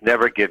has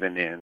never given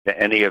in to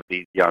any of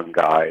these young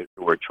guys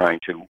who were trying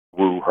to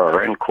woo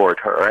her and court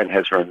her, and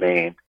has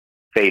remained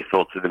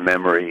faithful to the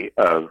memory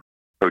of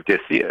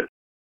Odysseus.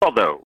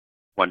 Although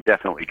one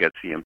definitely gets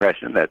the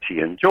impression that she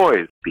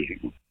enjoys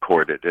being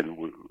courted and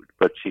wooed,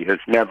 but she has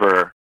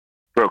never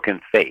broken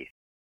faith.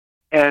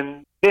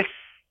 And this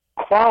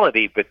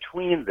quality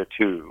between the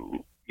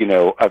two,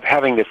 of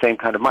having the same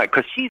kind of mind,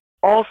 because she's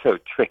also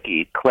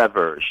tricky,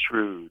 clever,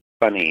 shrewd,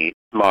 funny,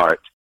 smart,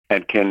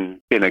 and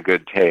can spin a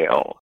good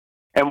tale.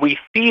 And we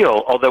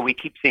feel, although we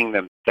keep seeing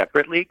them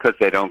separately because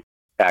they don't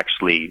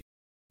actually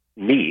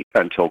meet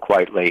until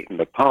quite late in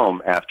the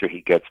poem after he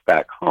gets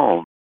back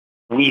home,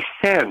 we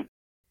sense,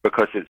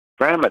 because it's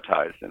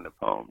dramatized in the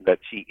poem, that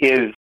she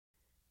is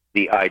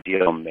the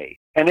ideal mate.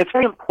 And it's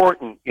very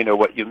important,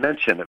 what you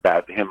mentioned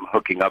about him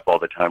hooking up all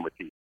the time with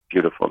these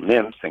beautiful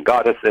nymphs and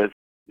goddesses.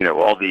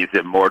 All these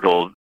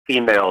immortal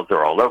females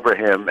are all over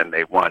him, and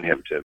they want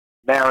him to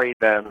marry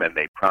them, and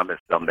they promise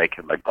they'll make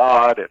him a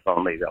god if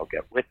only they'll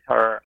get with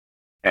her.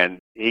 And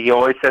he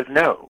always says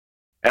no.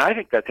 And I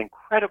think that's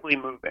incredibly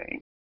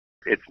moving.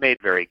 It's made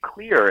very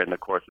clear in the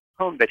course of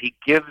the poem that he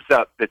gives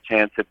up the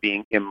chance of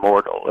being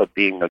immortal, of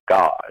being a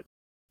god,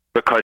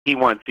 because he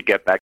wants to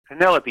get back to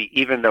Penelope,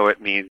 even though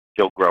it means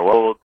she'll grow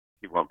old,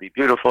 she won't be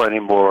beautiful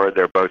anymore,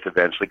 they're both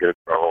eventually going to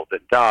grow old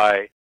and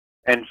die.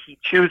 And he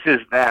chooses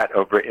that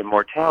over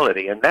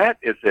immortality. And that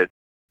is an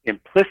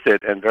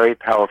implicit and very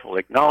powerful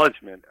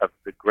acknowledgement of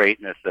the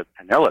greatness of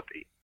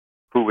Penelope,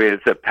 who is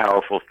a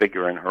powerful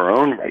figure in her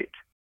own right.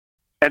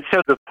 And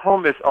so the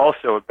poem is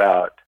also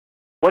about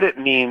what it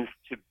means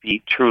to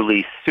be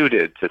truly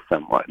suited to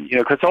someone.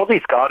 Because all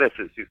these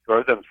goddesses who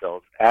throw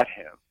themselves at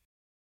him,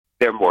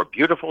 they're more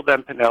beautiful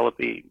than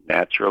Penelope,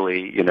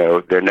 naturally,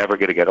 they're never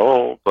going to get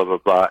old, blah, blah,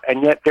 blah,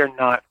 and yet they're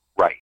not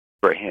right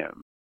for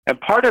him. And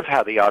part of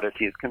how the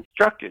Odyssey is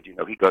constructed,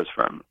 he goes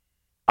from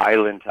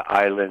island to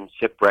island,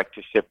 shipwreck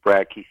to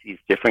shipwreck. He sees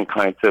different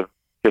kinds of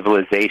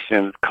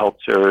civilizations,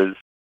 cultures,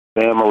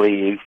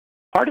 families.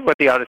 Part of what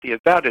the Odyssey is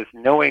about is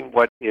knowing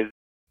what is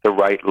the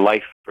right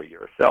life for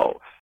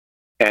yourself.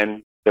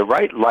 And the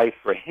right life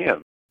for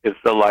him is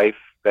the life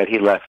that he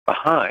left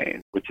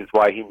behind, which is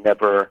why he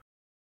never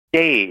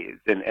stays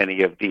in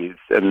any of these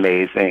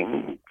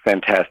amazing,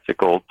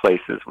 fantastical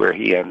places where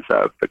he ends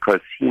up, because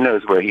he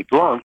knows where he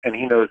belongs and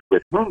he knows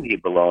with whom he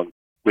belongs,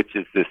 which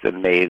is this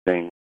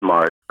amazing,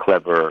 smart,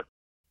 clever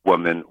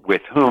woman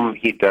with whom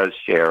he does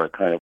share a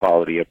kind of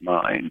quality of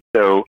mind.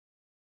 So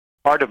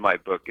part of my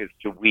book is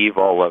to weave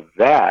all of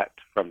that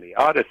from the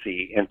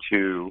Odyssey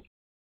into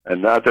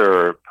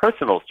another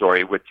personal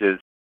story, which is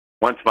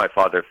once my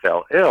father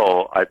fell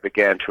ill, I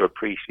began to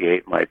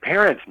appreciate my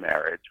parents'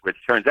 marriage, which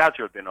turns out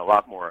to have been a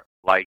lot more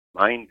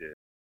like-minded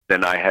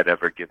than I had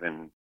ever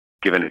given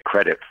it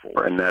credit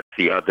for. And that's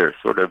the other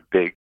sort of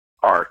big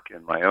arc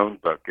in my own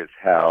book, is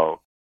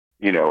how,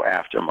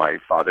 after my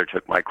father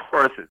took my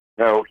courses,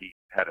 he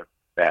had a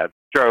bad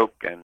stroke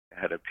and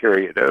had a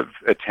period of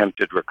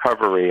attempted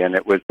recovery. And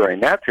it was during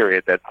that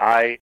period that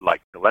I,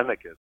 like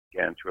Telemachus,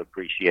 began to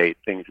appreciate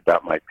things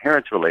about my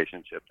parents'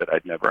 relationship that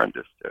I'd never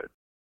understood.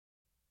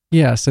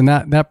 Yes, and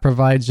that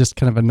provides just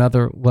kind of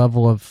another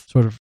level of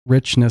sort of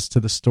richness to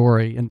the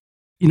story. And,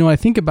 I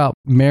think about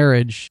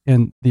marriage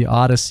and the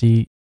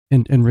Odyssey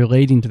and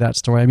relating to that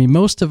story. I mean,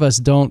 most of us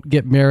don't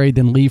get married,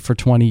 then leave for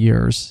 20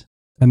 years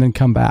and then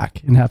come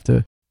back and have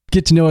to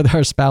get to know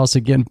our spouse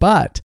again.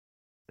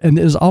 And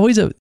there's always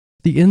the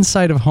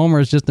insight of Homer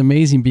is just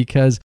amazing,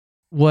 because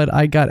what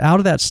I got out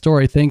of that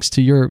story, thanks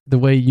to the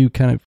way you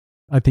kind of,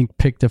 I think,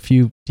 picked a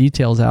few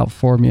details out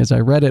for me as I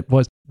read it,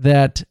 was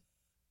that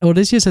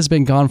Odysseus has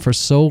been gone for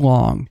so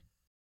long,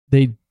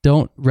 they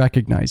don't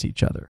recognize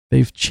each other.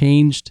 They've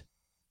changed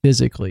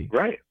physically.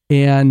 Right.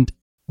 And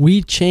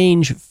we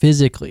change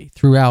physically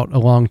throughout a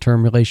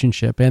long-term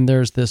relationship. And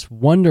there's this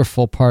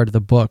wonderful part of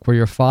the book where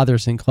your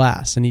father's in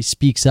class and he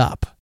speaks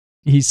up.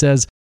 He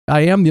says, I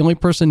am the only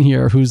person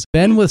here who's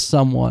been with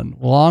someone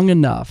long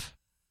enough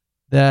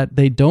that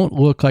they don't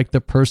look like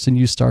the person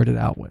you started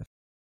out with.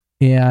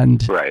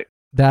 And right.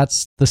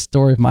 That's the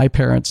story of my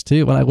parents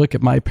too. When I look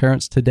at my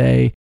parents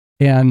today,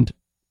 and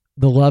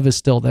the love is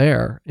still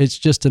there. It's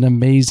just an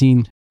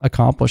amazing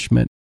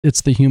accomplishment.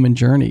 It's the human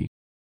journey.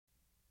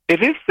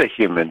 It is the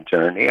human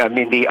journey. I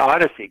mean, the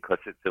Odyssey, because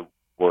it's a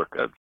work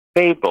of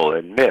fable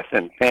and myth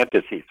and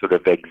fantasy, sort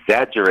of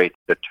exaggerates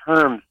the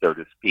terms, so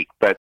to speak.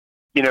 But,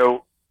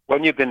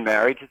 when you've been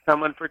married to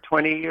someone for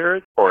 20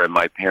 years, or in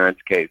my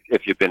parents' case,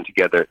 if you've been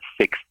together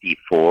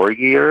 64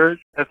 years,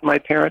 as my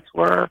parents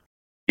were,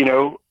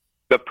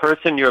 the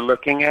person you're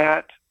looking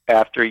at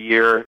after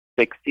year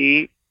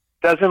 60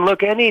 doesn't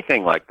look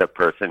anything like the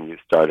person you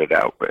started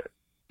out with,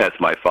 as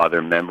my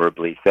father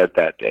memorably said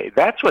that day.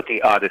 That's what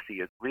the Odyssey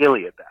is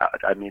really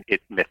about. I mean,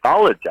 it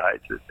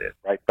mythologizes it,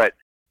 right? But,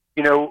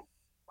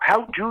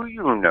 how do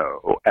you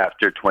know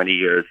after 20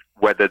 years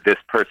whether this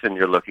person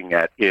you're looking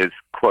at is,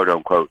 quote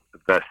unquote,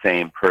 the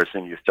same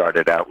person you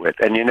started out with?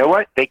 And you know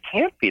what? They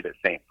can't be the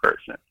same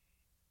person.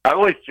 I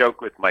always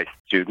joke with my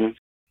students,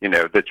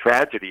 the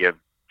tragedy of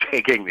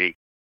taking the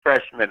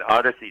freshman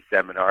Odyssey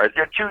seminars,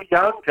 you're too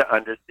young to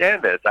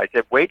understand this. I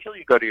said, wait till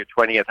you go to your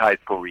 20th high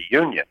school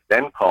reunion,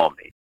 then call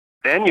me.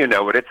 Then you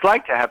know what it's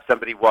like to have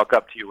somebody walk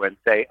up to you and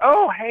say,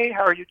 oh, hey,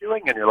 how are you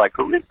doing? And you're like,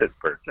 who is this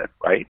person,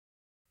 right?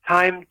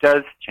 Time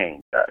does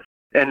change us,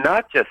 and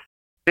not just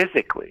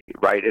physically,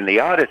 right? In the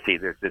Odyssey,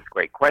 there's this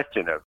great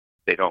question of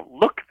they don't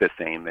look the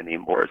same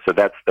anymore, so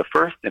that's the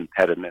first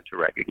impediment to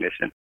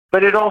recognition.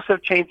 But it also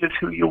changes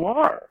who you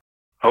are,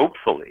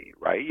 hopefully,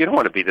 right? You don't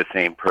want to be the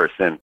same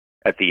person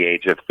at the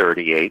age of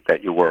 38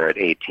 that you were at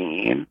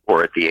 18,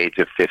 or at the age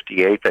of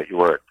 58 that you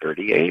were at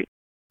 38.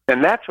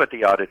 And that's what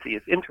the Odyssey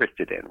is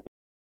interested in.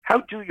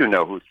 How do you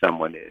know who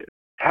someone is?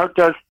 How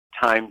does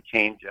time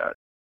change us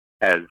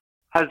as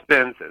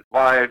husbands, as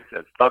wives,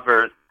 as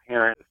lovers,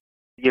 parents?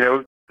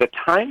 The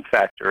time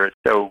factor is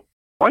so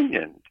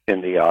poignant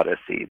in the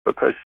Odyssey,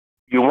 because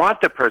you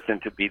want the person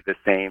to be the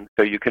same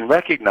so you can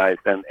recognize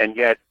them, and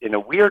yet, in a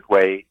weird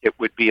way, it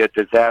would be a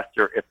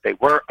disaster if they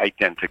were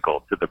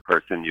identical to the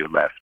person you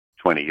left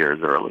 20 years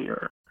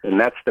earlier. And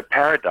that's the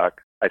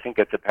paradox. I think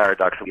it's a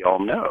paradox we all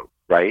know,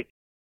 right?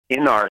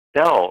 In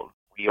ourselves,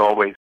 we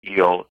always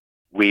feel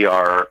we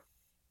are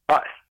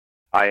us.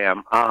 I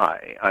am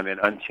I. I'm an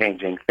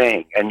unchanging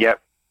thing. And yet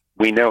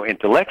we know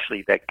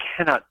intellectually that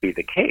cannot be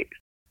the case,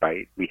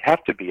 right? We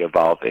have to be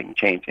evolving,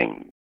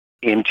 changing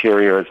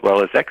interior as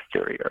well as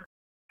exterior.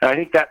 And I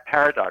think that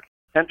paradox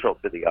is central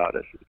to the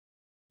Odyssey.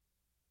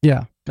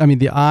 Yeah. I mean,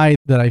 the I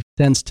that I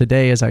sense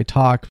today as I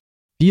talk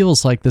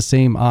feels like the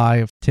same I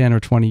of 10 or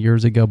 20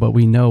 years ago, but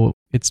we know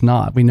it's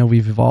not. We know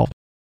we've evolved.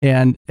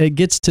 And it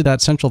gets to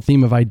that central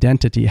theme of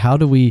identity. How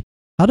do we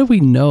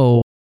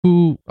know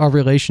who our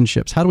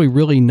relationships? How do we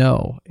really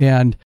know?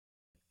 And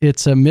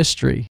it's a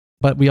mystery,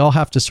 but we all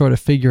have to sort of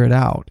figure it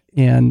out.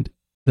 And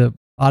the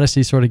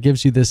Odyssey sort of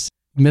gives you this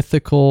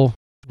mythical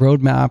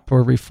roadmap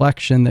or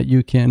reflection that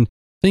you can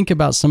think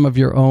about some of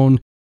your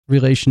own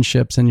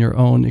relationships and your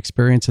own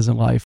experiences in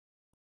life.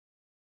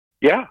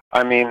 Yeah,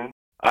 I mean,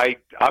 I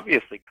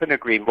obviously couldn't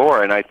agree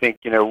more. And I think,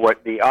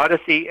 what the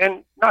Odyssey,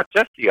 and not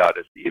just the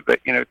Odyssey, but,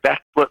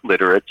 that's what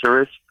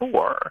literature is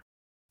for.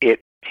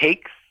 It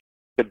takes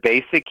the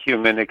basic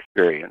human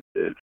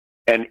experiences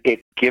and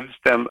it gives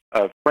them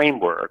a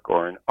framework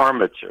or an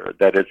armature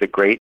that is a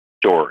great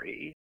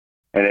story.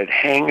 And it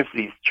hangs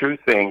these true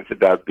things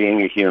about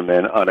being a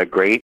human on a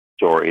great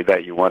story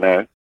that you want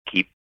to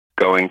keep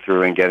going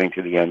through and getting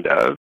to the end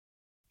of.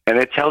 And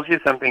it tells you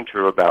something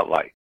true about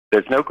life.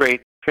 There's no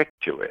great trick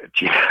to it.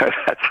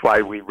 That's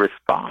why we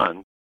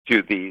respond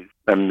to these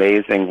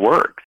amazing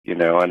works,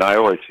 and I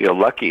always feel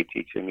lucky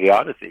teaching the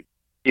Odyssey.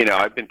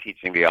 I've been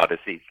teaching the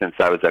Odyssey since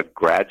I was a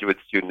graduate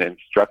student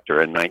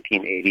instructor in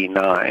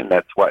 1989.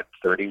 That's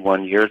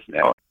 31 years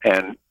now.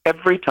 And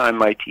every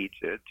time I teach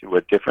it to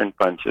a different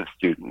bunch of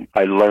students,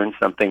 I learn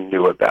something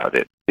new about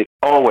it. It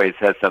always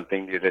has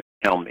something new to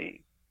tell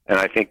me. And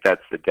I think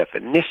that's the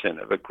definition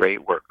of a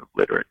great work of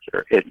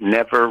literature. It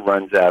never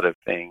runs out of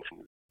things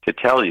to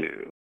tell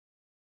you.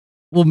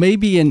 Well,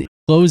 maybe in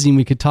closing,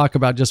 we could talk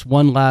about just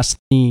one last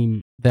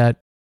theme that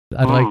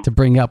I'd like to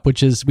bring up,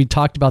 which is we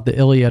talked about the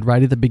Iliad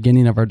right at the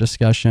beginning of our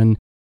discussion.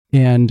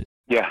 And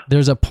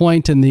there's a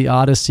point in the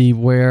Odyssey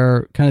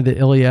where kind of the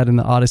Iliad and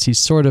the Odyssey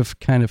sort of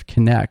kind of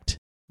connect.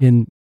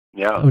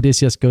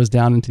 Odysseus goes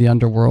down into the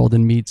underworld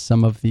and meets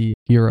some of the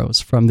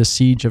heroes from the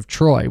siege of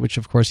Troy, which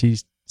of course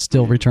he's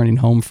still returning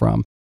home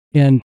from.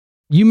 And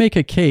you make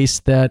a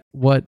case that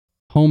what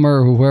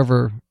Homer or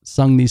whoever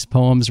sung these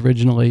poems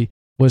originally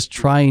was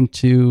trying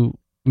to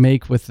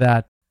make with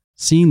that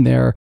scene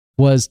there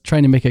was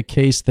trying to make a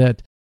case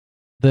that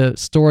the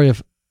story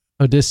of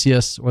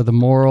Odysseus or the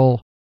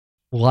moral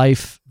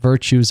life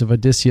virtues of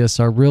Odysseus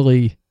are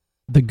really,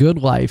 the good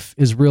life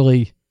is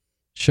really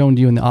shown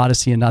to you in the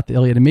Odyssey and not the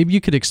Iliad. And maybe you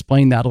could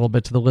explain that a little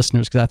bit to the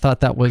listeners, because I thought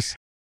that was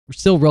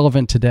still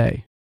relevant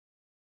today.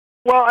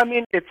 Well, I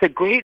mean, it's a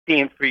great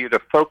theme for you to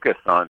focus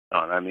on.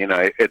 I mean,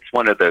 it's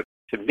one of the,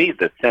 to me,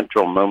 the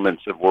central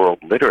moments of world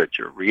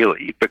literature,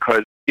 really,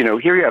 because,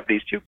 here you have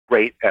these two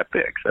great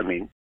epics. I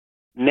mean,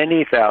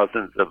 many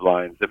thousands of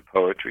lines of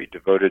poetry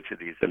devoted to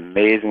these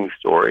amazing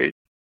stories.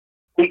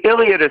 The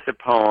Iliad is a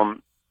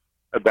poem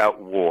about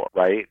war,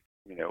 right?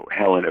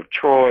 Helen of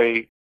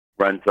Troy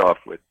runs off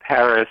with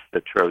Paris,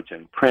 the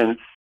Trojan prince,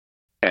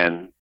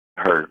 and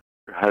her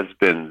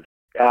husband's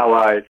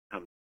allies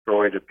come to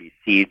Troy to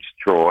besiege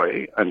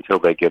Troy until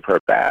they give her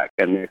back,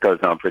 and it goes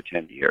on for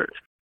 10 years.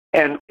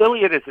 And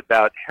Iliad is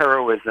about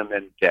heroism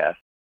and death,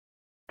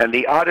 and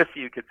the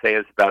Odyssey, you could say,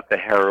 is about the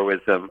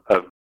heroism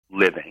of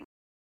living.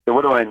 So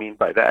what do I mean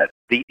by that?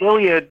 The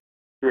Iliad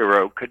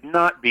hero could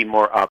not be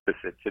more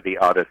opposite to the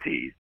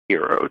Odyssey's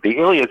hero. The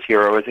Iliad's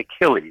hero is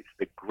Achilles,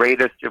 the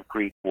greatest of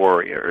Greek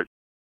warriors,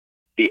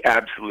 the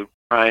absolute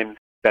prime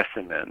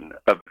specimen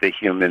of the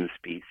human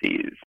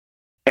species.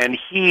 And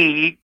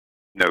he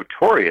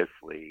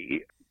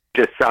notoriously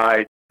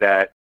decides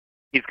that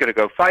he's going to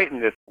go fight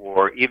in this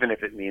war, even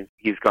if it means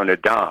he's going to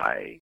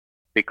die,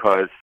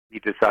 because he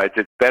decides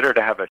it's better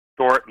to have a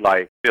short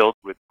life filled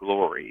with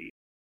glory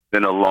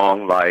than a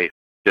long life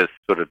just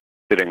sort of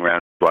sitting around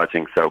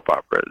watching soap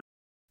operas.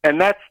 And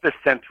that's the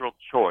central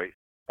choice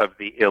of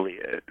the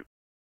Iliad.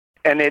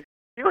 And it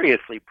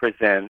seriously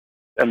presents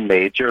a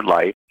major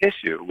life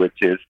issue, which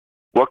is,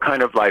 what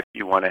kind of life do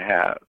you want to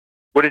have?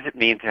 What does it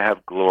mean to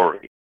have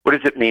glory? What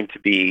does it mean to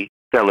be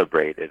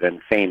celebrated and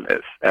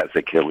famous as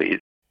Achilles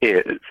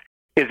is?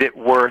 Is it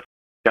worth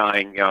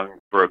dying young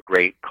for a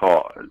great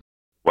cause?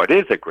 What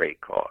is a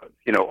great cause?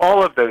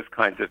 All of those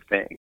kinds of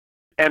things.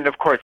 And of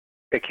course,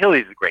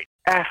 Achilles is a great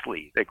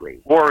athlete, a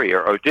great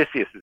warrior.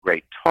 Odysseus is a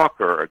great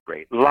talker, a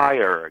great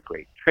liar, a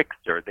great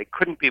trickster. They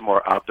couldn't be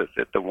more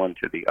opposite the one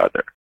to the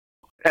other.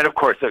 And of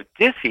course,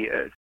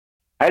 Odysseus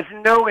has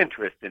no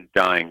interest in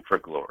dying for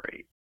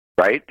glory,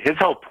 right? His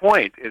whole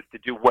point is to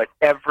do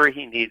whatever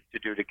he needs to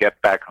do to get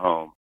back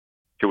home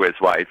to his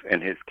wife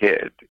and his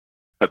kid,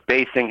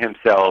 abasing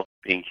himself,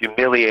 being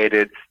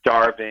humiliated,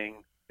 starving,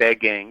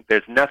 begging.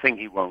 There's nothing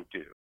he won't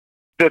do.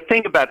 The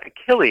thing about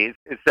Achilles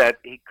is that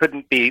he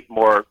couldn't be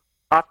more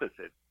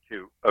opposite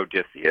to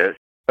Odysseus.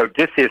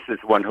 Odysseus is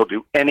one who'll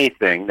do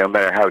anything, no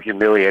matter how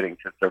humiliating,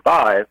 to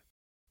survive.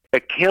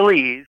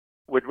 Achilles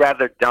would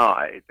rather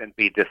die than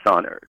be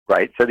dishonored,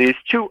 right? So these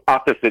two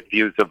opposite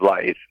views of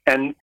life.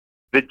 And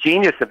the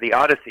genius of the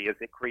Odyssey is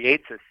it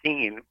creates a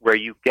scene where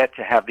you get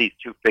to have these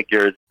two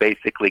figures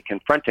basically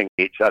confronting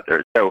each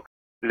other. So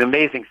there's an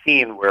amazing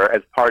scene where,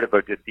 as part of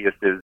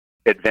Odysseus's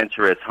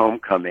adventurous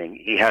homecoming,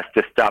 he has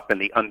to stop in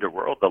the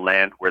underworld, the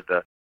land where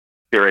the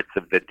spirits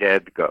of the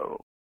dead go.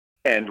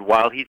 And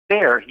while he's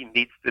there, he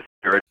meets the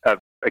spirit of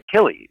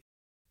Achilles.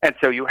 And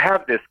so you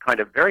have this kind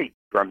of very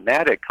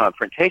dramatic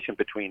confrontation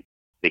between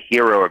the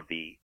hero of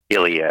the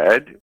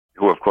Iliad,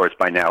 who of course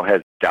by now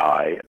has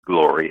died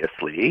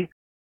gloriously,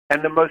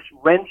 and the most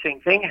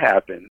wrenching thing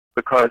happens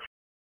because,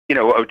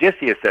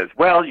 Odysseus says,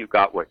 well, you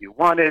got what you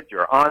wanted,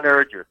 you're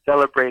honored, you're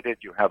celebrated,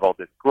 you have all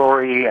this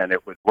glory, and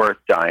it was worth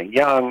dying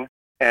young.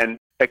 And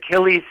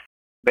Achilles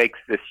makes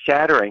this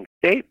shattering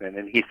statement,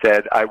 and he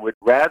said, I would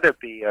rather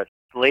be a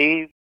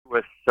slave to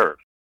a serf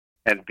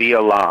and be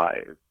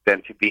alive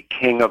than to be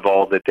king of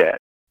all the dead.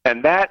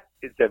 And that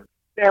is a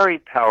very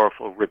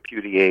powerful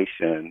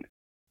repudiation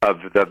of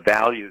the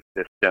value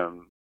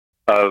system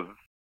of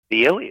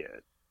the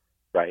Iliad,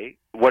 right?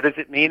 What does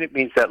it mean? It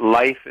means that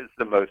life is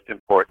the most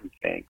important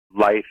thing.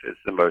 Life is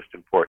the most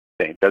important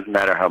thing. Doesn't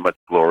matter how much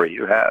glory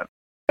you have.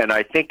 And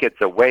I think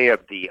it's a way of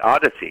the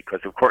Odyssey,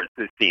 because of course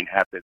this scene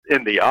happens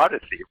in the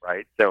Odyssey,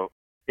 right? So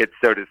it's,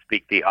 so to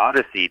speak, the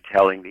Odyssey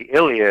telling the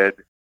Iliad,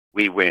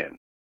 we win,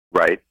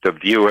 right? The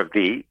view of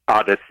the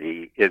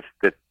Odyssey is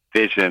the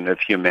vision of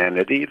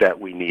humanity that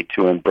we need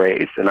to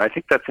embrace. And I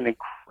think that's an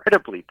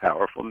incredibly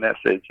powerful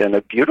message and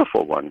a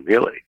beautiful one,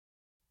 really.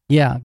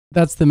 Yeah,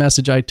 that's the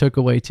message I took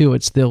away too.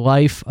 It's the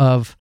life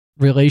of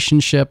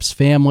relationships,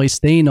 family,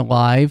 staying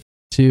alive,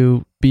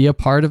 to be a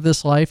part of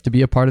this life, to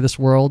be a part of this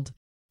world,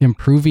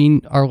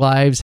 improving our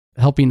lives,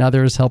 helping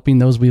others, helping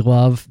those we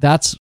love.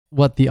 That's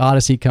what the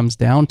Odyssey comes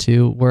down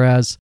to,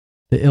 whereas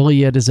the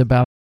Iliad is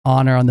about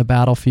honor on the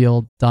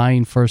battlefield,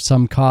 dying for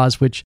some cause,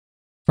 which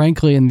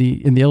frankly in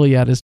the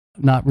Iliad is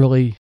not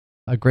really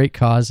a great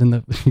cause in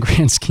the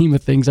grand scheme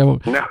of things. We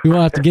won't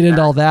have to get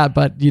into all that,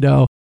 but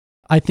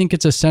I think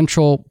it's a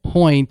central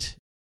point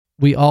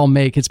we all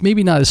make. It's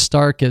maybe not as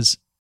stark as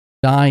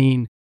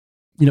dying,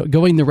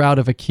 going the route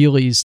of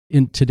Achilles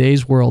in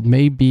today's world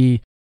may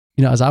be,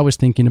 as I was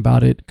thinking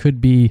about it,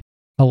 could be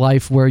a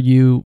life where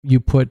you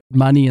put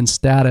money and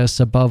status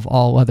above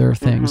all other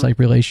things like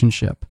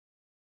relationship.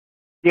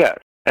 Yes,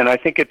 and I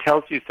think it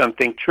tells you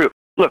something true.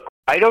 Look,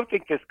 I don't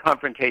think this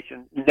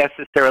confrontation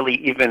necessarily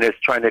even is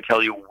trying to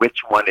tell you which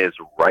one is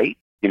right,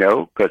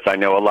 because I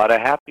know a lot of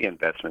happy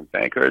investment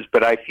bankers,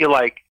 but I feel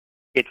like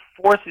it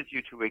forces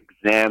you to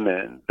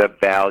examine the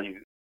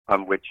values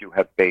on which you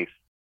have based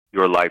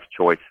your life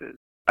choices.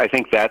 I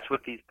think that's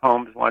what these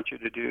poems want you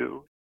to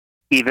do,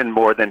 even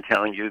more than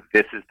telling you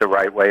this is the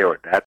right way or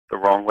that's the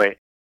wrong way.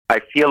 I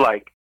feel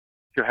like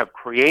to have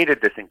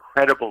created this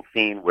incredible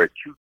scene where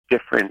two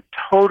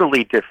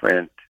totally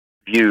different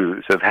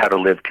views of how to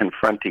live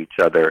confront each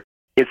other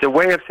is a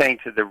way of saying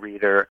to the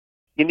reader,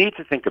 you need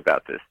to think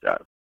about this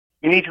stuff.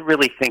 You need to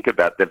really think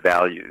about the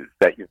values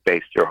that you've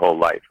based your whole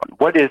life on.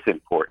 What is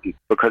important?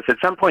 Because at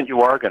some point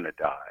you are going to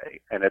die.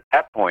 And at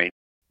that point,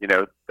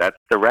 that's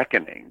the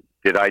reckoning.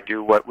 Did I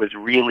do what was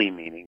really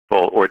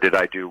meaningful, or did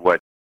I do what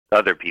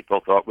other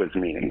people thought was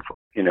meaningful?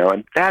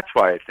 And that's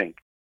why I think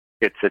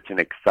it's such an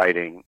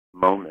exciting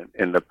moment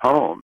in the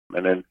poem,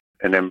 and an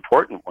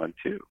important one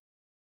too.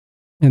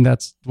 And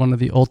that's one of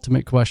the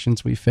ultimate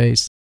questions we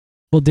face.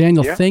 Well,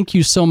 Daniel, Thank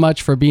you so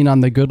much for being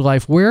on The Good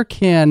Life. Where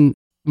can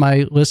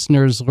my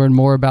listeners learn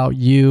more about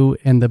you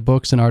and the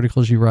books and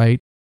articles you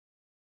write?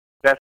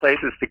 Best place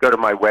is to go to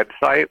my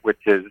website, which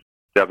is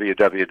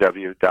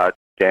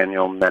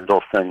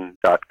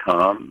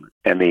www.danielmendelsohn.com,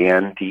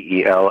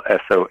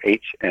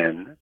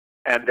 Mendelsohn.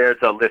 And there's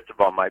a list of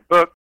all my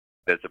books.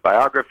 There's a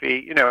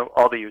biography,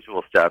 all the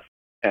usual stuff.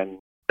 And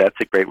that's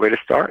a great way to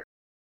start.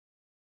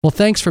 Well,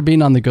 thanks for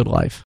being on The Good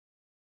Life.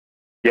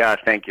 Yeah,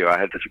 thank you. I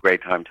had such a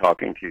great time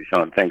talking to you,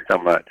 Sean. Thanks so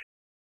much.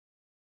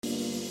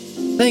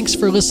 Thanks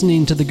for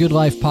listening to the Good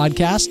Life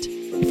podcast.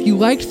 If you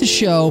liked the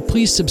show,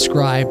 please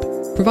subscribe,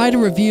 provide a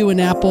review in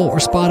Apple or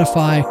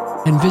Spotify,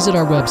 and visit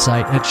our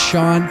website at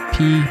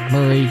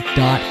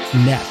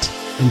seanpmurray.net.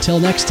 Until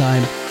next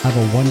time, have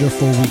a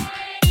wonderful week.